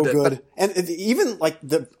loved it. Good. And even like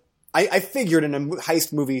I figured in a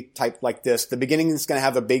heist movie type like this, the beginning is going to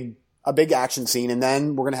have a big action scene, and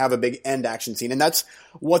then we're going to have a big end action scene, and that's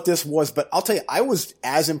what this was. But I'll tell you, I was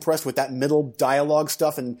as impressed with that middle dialogue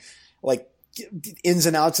stuff and like ins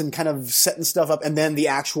and outs and kind of setting stuff up, and then the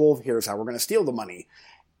actual here's how we're going to steal the money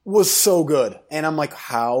was so good. And I'm like,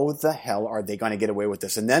 how the hell are they going to get away with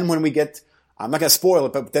this? And then when we get, I'm not going to spoil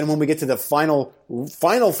it, but then when we get to the final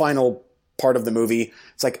part of the movie,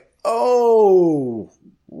 it's like, oh,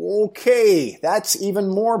 okay, that's even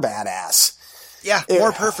more badass. Yeah,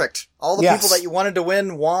 more perfect. All the people that you wanted to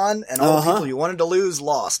win won, and all the people you wanted to lose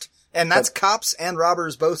lost. And that's cops and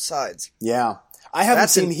robbers both sides. Yeah. I haven't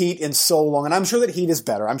seen Heat in so long, and I'm sure that Heat is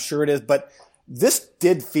better. I'm sure it is, but this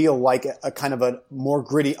did feel like a kind of a more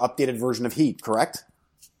gritty, updated version of Heat, correct?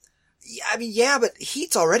 Yeah, I mean, yeah, but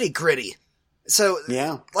Heat's already gritty. So,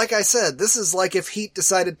 like I said, this is like if Heat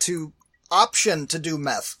decided to option to do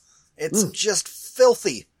meth. It's just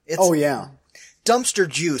filthy. It's dumpster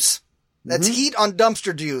juice. That's Heat on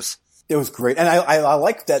dumpster juice. It was great. And I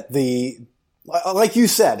like that like you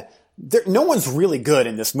said, no one's really good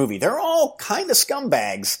in this movie. They're all kind of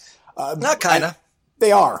scumbags. Not kind of.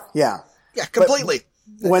 They are, yeah. Yeah, completely.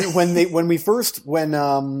 But when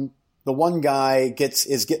the one guy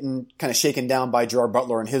is getting kind of shaken down by Gerard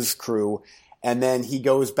Butler and his crew, and then he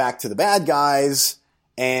goes back to the bad guys,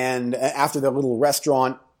 and after the little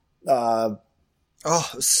restaurant, so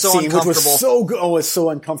scene, uncomfortable. Which was so good. Oh, it's so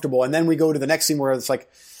uncomfortable. And then we go to the next scene where it's like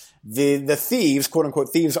the thieves, quote unquote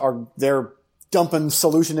thieves, they're dumping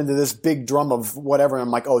solution into this big drum of whatever. And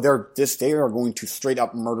I'm like, oh, they are going to straight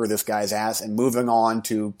up murder this guy's ass, and moving on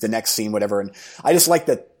to the next scene, whatever. And I just like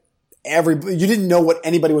that you didn't know what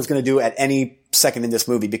anybody was going to do at any second in this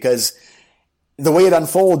movie, because the way it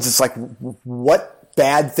unfolds, it's like, what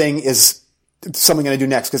bad thing is someone going to do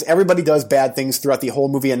next? Because everybody does bad things throughout the whole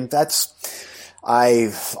movie, and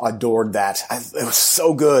I adored that. It was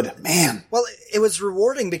so good, man. Well, it was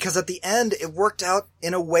rewarding because at the end, it worked out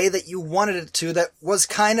in a way that you wanted it to, that was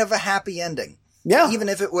kind of a happy ending. Yeah. Even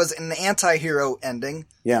if it was an anti-hero ending.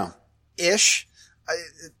 Yeah. Ish.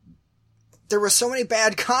 There were so many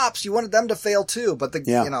bad cops, you wanted them to fail too, but the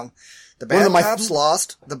bad cops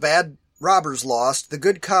lost, the bad robbers lost, the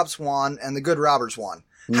good cops won, and the good robbers won.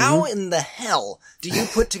 Mm-hmm. How in the hell do you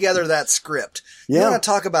put together that script? You want to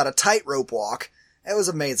talk about a tightrope walk? It was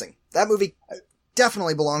amazing. That movie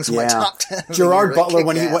definitely belongs in my top 10. Gerard Butler,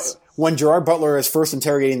 when Gerard Butler is first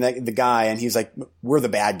interrogating the guy, and he's like, we're the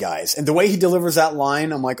bad guys. And the way he delivers that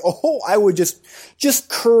line, I'm like, oh, I would just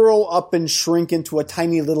curl up and shrink into a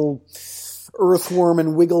tiny little earthworm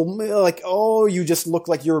and wiggle, like, oh, you just look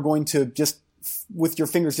like you're going to just, with your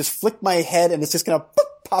fingers, just flick my head, and it's just going to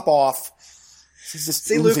pop off.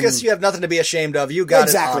 See, Lucas, you have nothing to be ashamed of. You got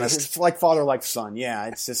it honest. It's like father, like son. Yeah,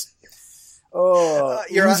 it's just...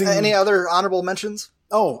 any other honorable mentions?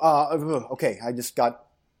 Okay. I just got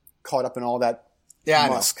caught up in all that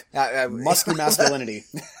musk. Musky masculinity.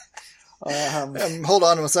 Hold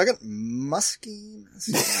on a second. Musky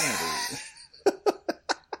masculinity.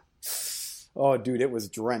 Oh, dude, it was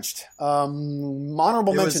drenched.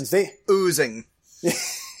 Honorable mentions. Oozing.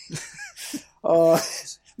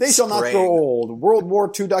 They Shall Not Grow Old. World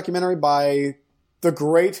War II documentary by the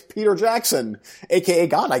great Peter Jackson, a.k.a.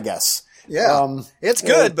 God, I guess. Yeah. It's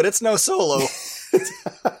good, but it's no Solo.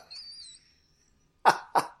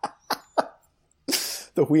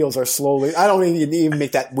 The wheels are slowly... I don't even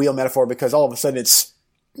make that wheel metaphor, because all of a sudden it's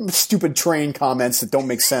stupid train comments that don't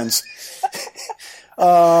make sense.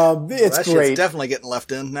 It's that great. Shit's definitely getting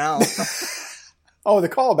left in now. Oh, the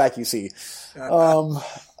callback, you see.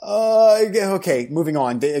 Okay, moving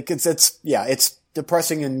on. It's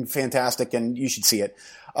depressing and fantastic, and you should see it.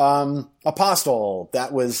 Apostle,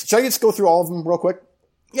 should I just go through all of them real quick?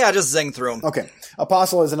 Yeah, just zing through them. Okay.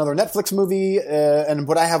 Apostle is another Netflix movie, and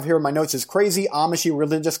what I have here in my notes is crazy Amishy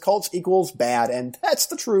religious cults equals bad, and that's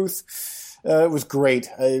the truth. It was great.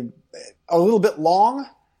 A little bit long,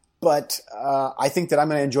 but I think that I'm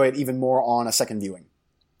going to enjoy it even more on a second viewing.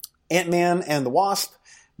 Ant-Man and the Wasp,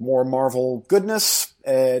 more Marvel goodness.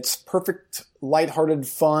 It's perfect, lighthearted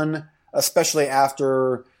fun, especially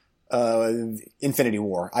after Infinity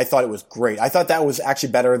War. I thought it was great. I thought that was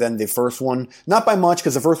actually better than the first one. Not by much,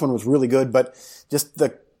 because the first one was really good, but just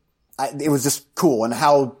it was just cool, and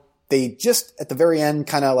how they just, at the very end,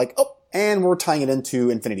 kind of like, oh, and we're tying it into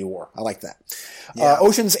Infinity War. I like that. Yeah.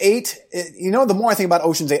 Ocean's 8, the more I think about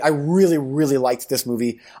Ocean's 8, I really, really liked this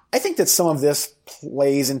movie. I think that some of this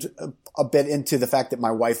plays into a bit into the fact that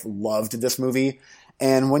my wife loved this movie.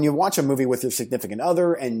 And when you watch a movie with your significant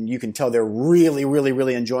other and you can tell they're really, really,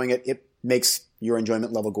 really enjoying it, it makes your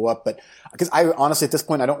enjoyment level go up. But because I honestly, at this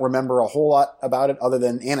point, I don't remember a whole lot about it other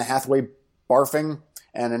than Anna Hathaway barfing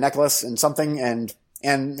and a necklace and something, and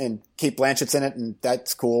Cate Blanchett's in it, and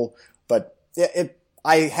that's cool. But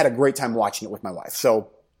I had a great time watching it with my wife. So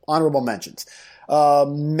honorable mentions.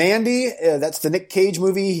 Mandy, that's the Nick Cage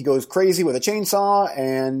movie. He goes crazy with a chainsaw,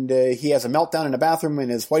 and he has a meltdown in a bathroom in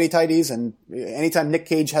his whitey-tighties. And anytime Nick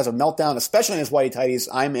Cage has a meltdown, especially in his whitey-tighties,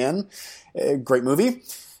 I'm in. Great movie.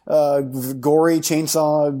 Gory,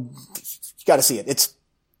 chainsaw, you gotta see it.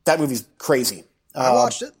 That movie's crazy. I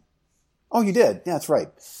watched it. Oh, you did? Yeah, that's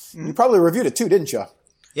right. Mm-hmm. You probably reviewed it too, didn't you?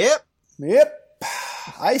 Yep.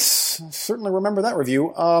 I certainly remember that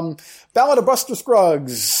review. Ballad of Buster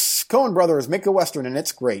Scruggs. Coen Brothers make a Western, and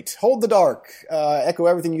it's great. Hold the Dark. Echo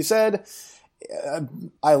everything you said.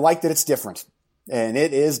 I like that it's different. And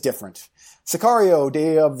it is different. Sicario,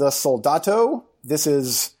 Day of the Soldato. This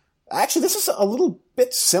is a little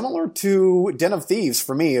bit similar to Den of Thieves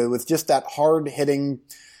for me, with just that hard-hitting,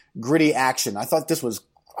 gritty action. I thought this was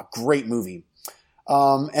a great movie.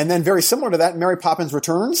 And then very similar to that, Mary Poppins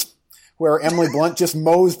Returns, where Emily Blunt just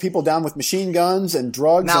mows people down with machine guns and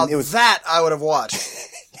drugs. Now and that I would have watched.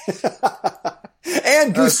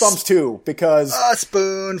 And Goosebumps too, because a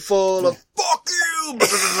spoonful of fuck you.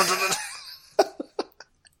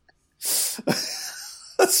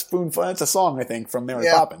 A spoonful. That's a song, I think, from Mary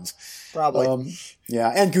Poppins. Probably.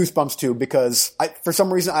 And Goosebumps too, because for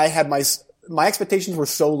some reason I had my expectations were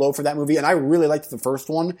so low for that movie, and I really liked the first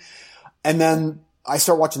one, and then I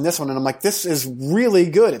start watching this one, and I'm like, this is really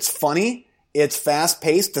good. It's funny. It's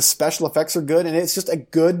fast-paced. The special effects are good, and it's just a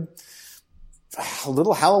good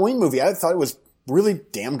little Halloween movie. I thought it was really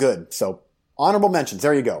damn good. So, honorable mentions.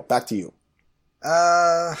 There you go. Back to you.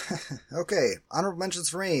 Okay. Honorable mentions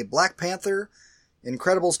for me. Black Panther,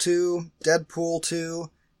 Incredibles 2, Deadpool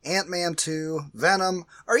 2, Ant-Man 2, Venom.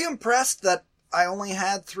 Are you impressed that I only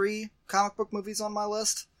had 3 comic book movies on my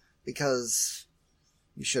list? Because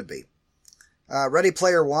you should be. Ready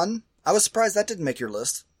Player One. I was surprised that didn't make your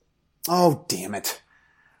list. Oh, damn it.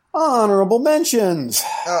 Honorable mentions.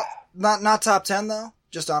 Not top 10, though?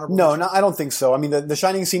 Just honorable mentions? No, I don't think so. I mean, the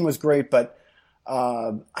Shining scene was great, but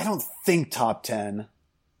I don't think top 10.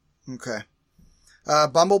 Okay.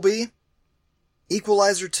 Bumblebee.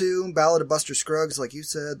 Equalizer 2. Ballad of Buster Scruggs, like you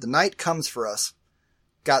said. The Night Comes for Us.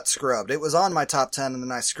 Got scrubbed. It was on my top 10, and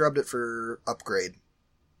then I scrubbed it for upgrade.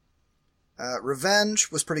 Revenge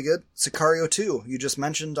was pretty good. Sicario 2, you just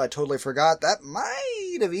mentioned, I totally forgot. That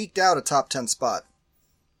might have eked out a top 10 spot.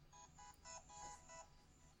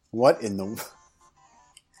 What in the...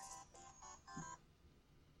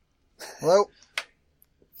 Hello?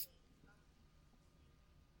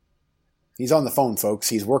 He's on the phone, folks.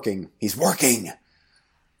 He's working. He's working!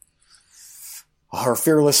 Our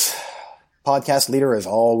fearless podcast leader is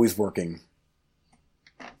always working.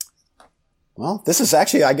 Well, this is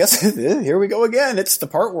actually, I guess, here we go again. It's the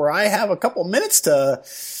part where I have a couple minutes to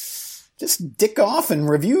just dick off and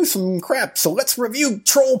review some crap. So let's review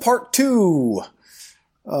Troll Part 2.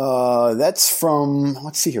 That's from,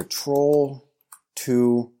 let's see here, Troll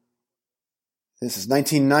 2. This is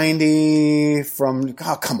 1990 from,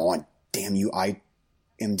 oh, come on, damn you,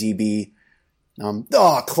 IMDb.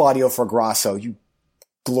 Claudio Fragrasso, you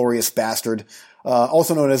glorious bastard.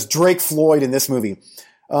 Also known as Drake Floyd in this movie.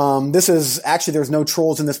 This is, actually, there's no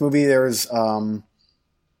trolls in this movie. There's, not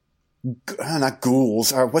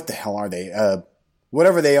ghouls, or what the hell are they?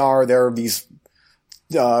 Whatever they are, they're these,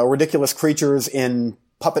 ridiculous creatures in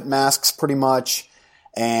puppet masks, pretty much.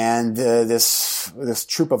 And, this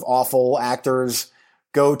troupe of awful actors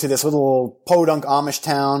go to this little podunk Amish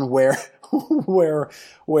town where,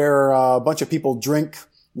 where a bunch of people drink,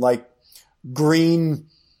 like, green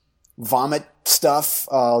vomit stuff,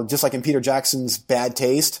 just like in Peter Jackson's Bad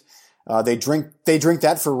Taste. They drink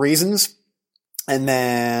that for reasons, and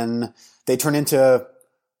then they turn into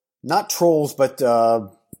not trolls, but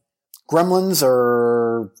gremlins,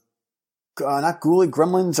 or not ghouly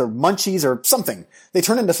gremlins, or munchies, or something. They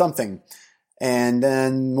turn into something, and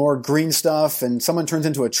then more green stuff, and someone turns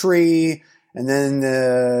into a tree, and then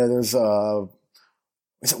there's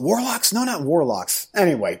is it Warlocks? No, not Warlocks.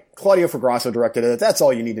 Anyway, Claudio Fragasso directed it. That's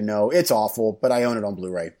all you need to know. It's awful, but I own it on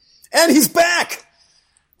Blu-ray. And he's back!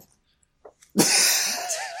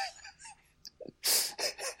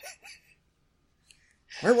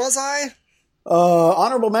 Where was I?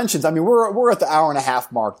 Honorable mentions. I mean, we're at the hour and a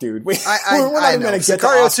half mark, dude. We're not even going to get to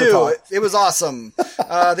Sicario Oscar 2. talk. It was awesome.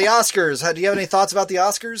 The Oscars. Do you have any thoughts about the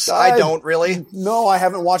Oscars? I don't really. No, I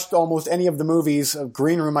haven't watched almost any of the movies.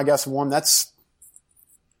 Green Room, I guess, won. That's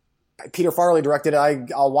Peter Farrelly directed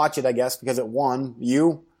it. I'll watch it, I guess, because it won.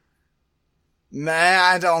 You? Man,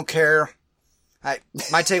 I don't care.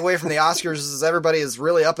 My takeaway from the Oscars is everybody is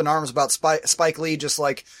really up in arms about Spike Lee, just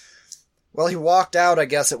like, well, he walked out, I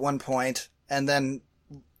guess, at one point, and then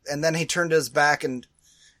he turned his back and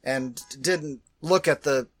didn't look at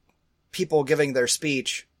the people giving their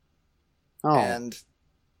speech. Oh. And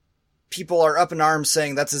people are up in arms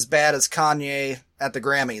saying that's as bad as Kanye at the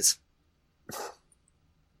Grammys.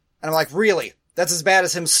 And I'm like, really? That's as bad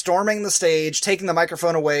as him storming the stage, taking the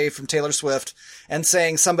microphone away from Taylor Swift, and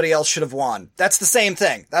saying somebody else should have won. That's the same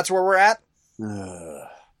thing. That's where we're at.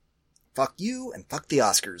 Fuck you and fuck the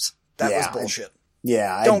Oscars. That was bullshit.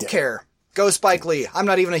 I don't care. Go Spike Lee. I'm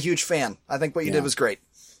not even a huge fan. I think what you did was great.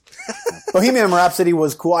 Bohemian Rhapsody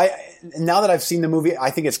was cool. Now that I've seen the movie,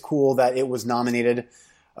 I think it's cool that it was nominated.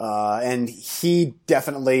 And he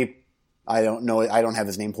definitely, I don't know, I don't have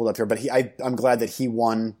his name pulled up here, but I'm glad that he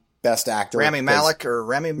won Best Actor. Rami Malek?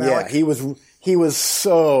 Yeah, he was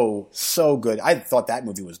so good. I thought that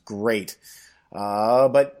movie was great.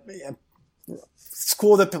 But it's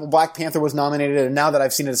cool that Black Panther was nominated, and now that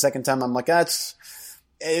I've seen it a second time, I'm like,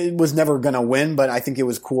 it was never gonna win, but I think it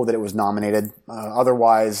was cool that it was nominated.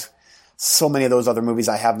 Otherwise, so many of those other movies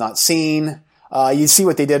I have not seen. You see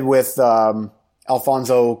what they did with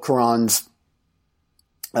Alfonso Cuarón's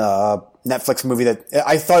Netflix movie that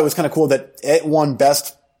I thought it was kind of cool that it won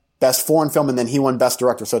best foreign film, and then he won best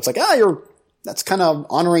director. So it's like, that's kind of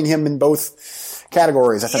honoring him in both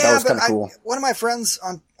categories. I thought that was kind of cool. One of my friends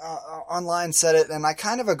online said it, and I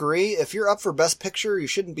kind of agree. If you're up for best picture, you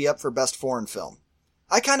shouldn't be up for best foreign film.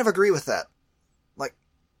 I kind of agree with that. Like,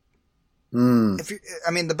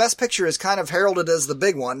 the best picture is kind of heralded as the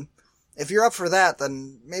big one. If you're up for that,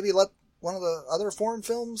 then maybe let one of the other foreign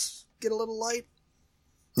films get a little light.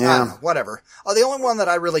 Yeah. I don't know, whatever. The only one that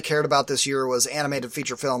I really cared about this year was animated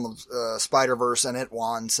feature film Spider-Verse, and it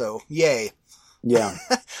won, so yay. Yeah.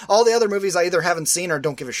 All the other movies I either haven't seen or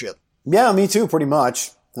don't give a shit. Yeah, me too, pretty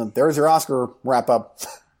much. There's your Oscar wrap-up.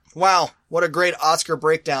 Wow, what a great Oscar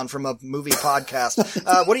breakdown from a movie podcast.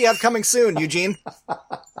 What do you have coming soon, Eugene?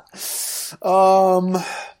 I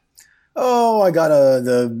got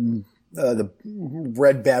the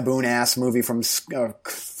red baboon ass movie from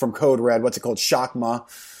Code Red. What's it called? Shakma.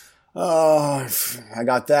 I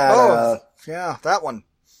got that. Yeah, that one.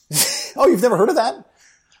 Oh, you've never heard of that?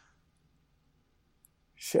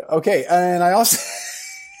 Shit. Okay, and I also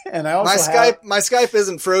my Skype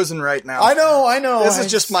isn't frozen right now. I know. This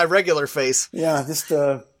is just my regular face. Yeah, just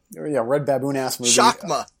red baboon ass movie.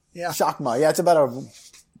 Shakma. Yeah. Shakma. Yeah, it's about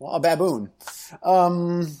a baboon.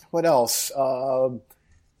 What else?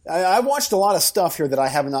 I watched a lot of stuff here that I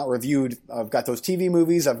have not reviewed. I've got those TV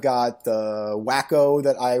movies. I've got the Wacko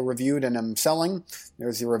that I reviewed and am selling.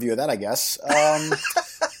 There's the review of that, I guess.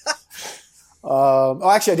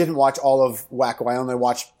 Actually, I didn't watch all of Wacko. I only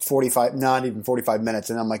watched not even 45 minutes.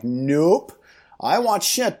 And I'm like, nope. I watch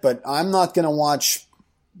shit, but I'm not going to watch.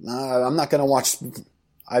 I'm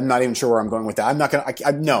not even sure where I'm going with that. I'm not going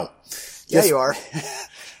to. No. Yeah, you are.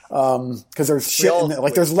 Because there's shit in there.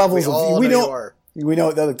 Like, there's levels of. We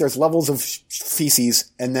know that there's levels of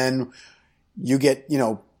feces, and then you get,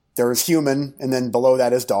 there's human, and then below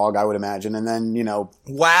that is dog, I would imagine, and then,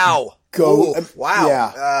 Wow. Go. Ooh, wow.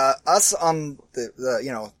 Yeah. Us on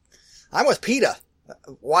the I'm with PETA.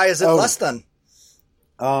 Why is it less than?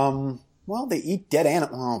 Well, they eat dead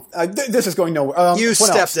animals. This is going nowhere. You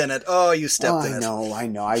stepped in it. Oh, you stepped in it. I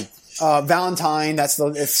know. Valentine,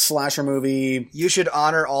 it's slasher movie. You should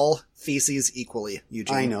honor all feces equally,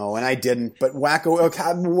 Eugene. I know, and I didn't. But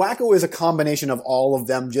Wacko is a combination of all of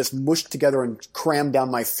them just mushed together and crammed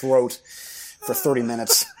down my throat for 30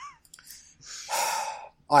 minutes.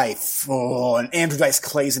 And Andrew Dice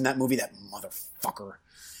Clay's in that movie, that motherfucker.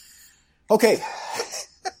 Okay.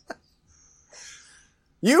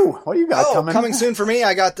 What do you got coming? Coming soon for me,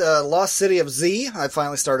 I got Lost City of Z. I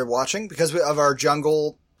finally started watching because of our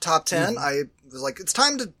Jungle top 10. I was like, it's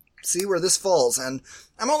time to see where this falls. And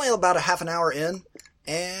I'm only about a half an hour in,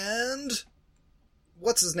 and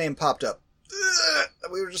what's his name popped up?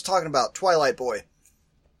 that we were just talking about, Twilight Boy.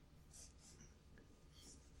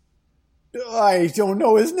 I don't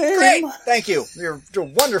know his name. Great! Thank you. You're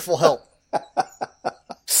wonderful help.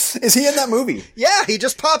 Is he in that movie? Yeah, he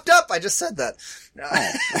just popped up. I just said that.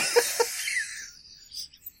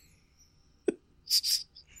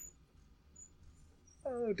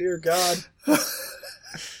 Oh, dear God.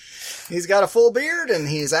 He's got a full beard, and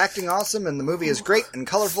he's acting awesome, and the movie is great and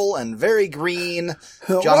colorful and very green.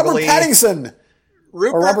 Robert Pattinson.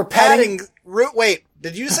 Robert Paddington. Wait,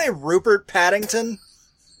 did you say Rupert Paddington?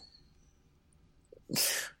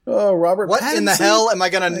 Oh, Robert What Pattinson? in the hell am I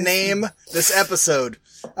going to name this episode?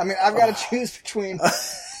 I mean, I've got to choose between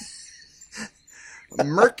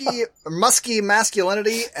musky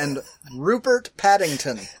masculinity and Rupert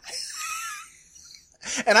Paddington.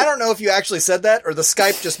 And I don't know if you actually said that or the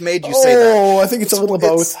Skype just made you say that. Oh, I think it's a little of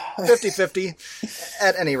both. 50-50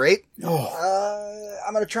 at any rate. Oh.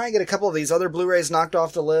 I'm going to try and get a couple of these other Blu-rays knocked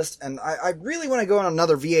off the list. And I really want to go on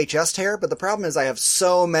another VHS tear, but the problem is I have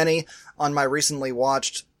so many on my recently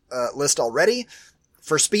watched list already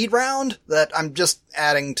for Speed Round that I'm just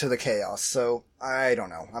adding to the chaos. So I don't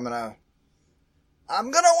know. I'm gonna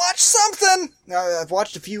watch something. I've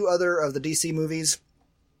watched a few other of the DC movies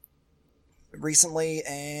recently,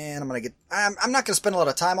 and I'm not gonna spend a lot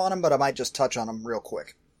of time on them, but I might just touch on them real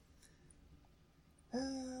quick.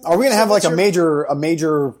 Are we gonna have like a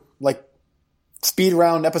major like Speed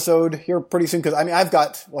Round episode here pretty soon? Because I mean, I've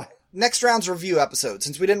got next round's review episode.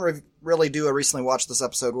 Since we didn't really do a recently watched this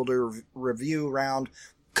episode, we'll do a review round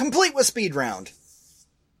complete with Speed Round,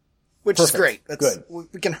 which Perfect. is great. That's, Good.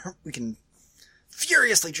 We can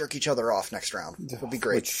furiously jerk each other off next round. It'll be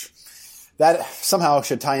great. That somehow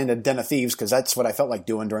should tie into Den of Thieves, because that's what I felt like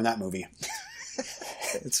doing during that movie.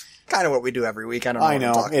 It's kind of what we do every week. I don't know. I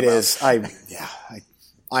know what it about. is.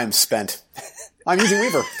 I'm spent. I'm Eugene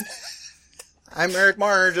Weaver. I'm Eric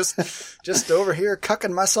Marner, just over here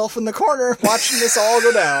cucking myself in the corner, watching this all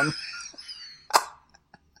go down.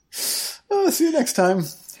 Oh, see you next time.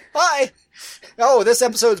 Bye. Oh, this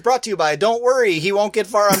episode's brought to you by Don't Worry, He Won't Get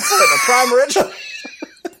Far on Foot, a Prime original.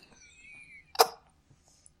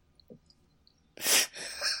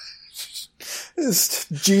 It's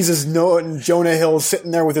Jesus Noah and Jonah Hill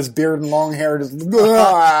sitting there with his beard and long hair. Just,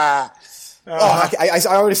 I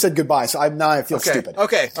already said goodbye, so now I feel stupid.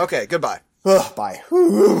 Okay, goodbye. Bye.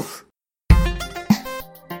 Whew.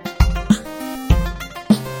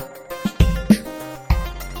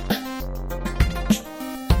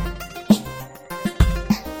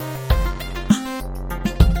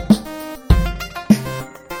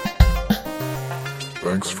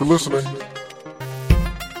 Thanks for listening.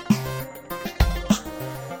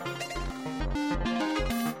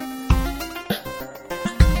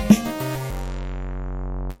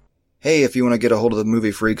 Hey, if you want to get a hold of the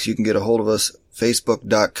Movie Freaks, you can get a hold of us,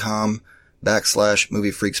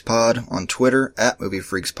 facebook.com/MovieFreaksPod, on Twitter,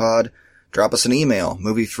 @MovieFreaksPod. Drop us an email,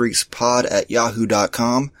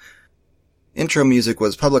 moviefreakspod@yahoo.com. Intro music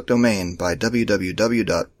was public domain by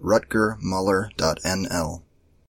www.rutgermuller.nl.